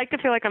know. I like to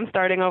feel like I'm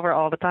starting over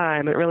all the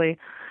time. It really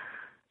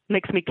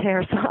makes me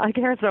care. So I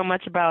care so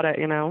much about it.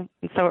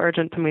 It's so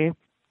urgent to me.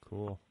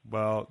 Cool.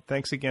 Well,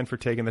 thanks again for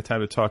taking the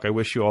time to talk. I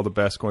wish you all the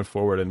best going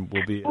forward, and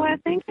we'll be. Well,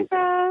 thank you,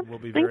 Bob. We'll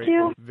be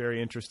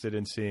very interested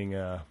in seeing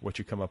what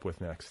you come up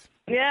with next.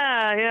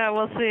 Yeah,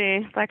 we'll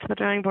see. Back to the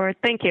drawing board.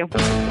 Thank you.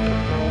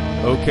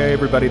 Okay,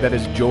 everybody, that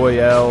is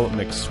Joyelle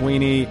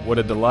McSweeney. What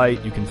a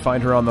delight. You can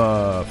find her on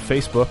the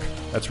Facebook.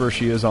 That's where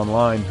she is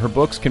online. Her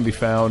books can be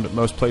found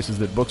most places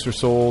that books are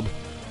sold.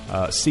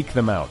 Seek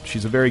them out.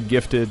 She's a very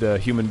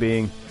gifted human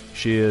being.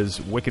 She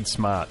is wicked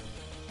smart.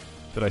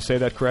 Did I say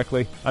that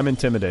correctly? I'm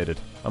intimidated.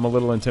 I'm a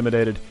little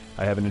intimidated.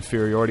 I have an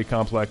inferiority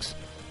complex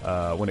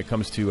when it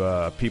comes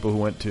to people who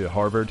went to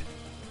Harvard.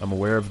 I'm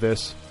aware of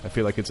this. I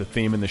feel like it's a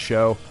theme in the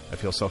show. I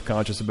feel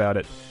self-conscious about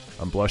it.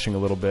 I'm blushing a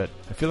little bit.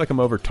 I feel like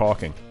I'm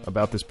over-talking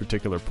about this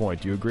particular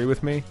point. Do you agree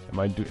with me? Am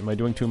I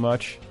doing too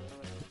much?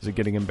 Is it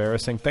getting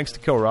embarrassing? Thanks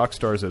to Kill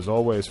Rockstars, as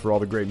always, for all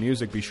the great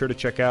music. Be sure to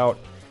check out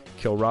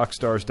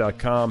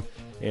killrockstars.com.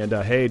 And,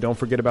 hey, don't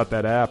forget about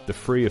that app, the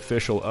free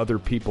official Other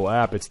People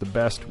app. It's the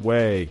best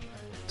way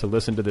to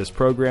listen to this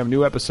program.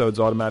 New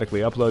episodes automatically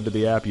upload to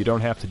the app. You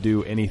don't have to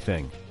do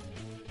anything.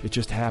 It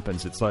just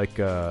happens. It's like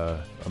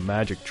a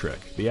magic trick.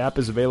 The app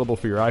is available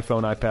for your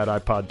iPhone, iPad,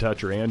 iPod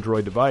Touch, or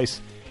Android device.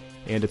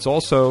 And it's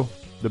also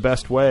the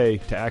best way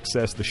to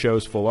access the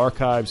show's full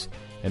archives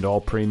and all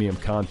premium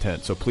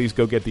content. So please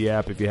go get the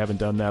app if you haven't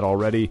done that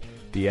already.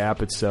 The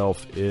app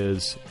itself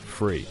is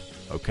free.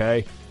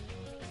 Okay?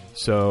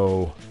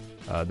 So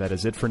that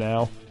is it for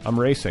now. I'm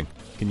racing.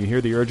 Can you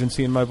hear the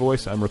urgency in my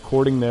voice? I'm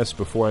recording this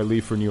before I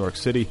leave for New York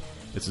City.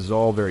 This is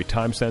all very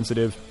time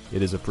sensitive.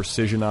 It is a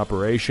precision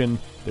operation.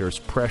 There's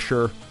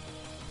pressure.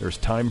 There's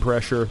time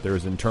pressure.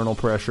 There's internal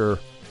pressure.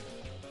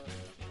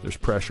 There's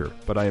pressure.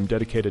 But I am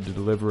dedicated to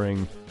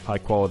delivering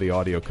high-quality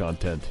audio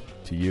content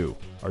to you.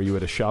 Are you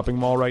at a shopping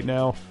mall right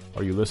now?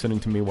 Are you listening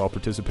to me while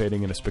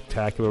participating in a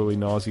spectacularly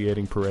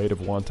nauseating parade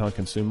of wanton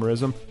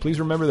consumerism? Please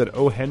remember that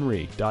O.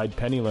 Henry died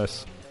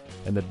penniless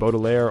and that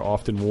Baudelaire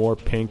often wore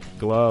pink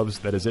gloves.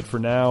 That is it for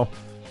now.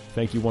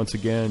 Thank you once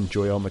again,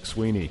 Joyelle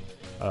McSweeney.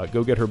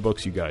 Go get her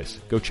books, you guys.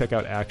 Go check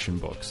out Action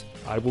Books.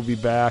 I will be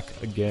back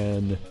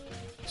again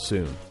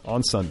soon,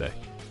 on Sunday,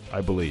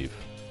 I believe.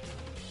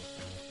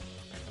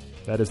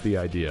 That is the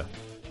idea.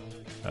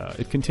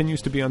 it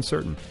continues to be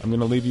uncertain. I'm going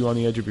to leave you on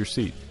the edge of your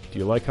seat. Do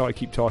you like how I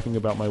keep talking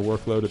about my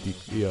workload at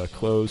the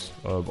close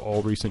of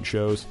all recent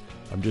shows?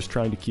 I'm just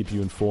trying to keep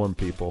you informed,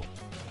 people.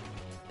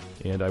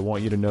 And I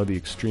want you to know the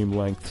extreme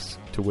lengths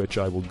to which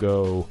I will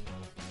go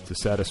to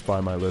satisfy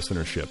my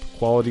listenership.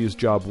 Quality is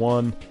job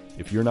one.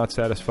 If you're not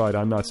satisfied,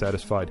 I'm not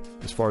satisfied.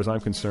 As far as I'm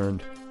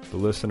concerned, the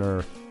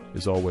listener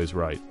is always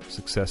right.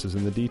 Success is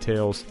in the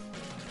details.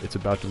 It's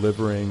about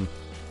delivering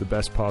the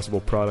best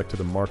possible product to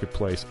the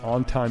marketplace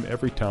on time,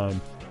 every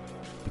time,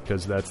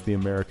 because that's the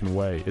American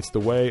way. It's the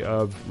way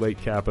of late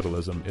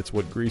capitalism. It's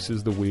what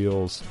greases the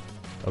wheels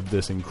of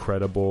this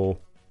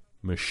incredible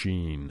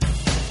machine.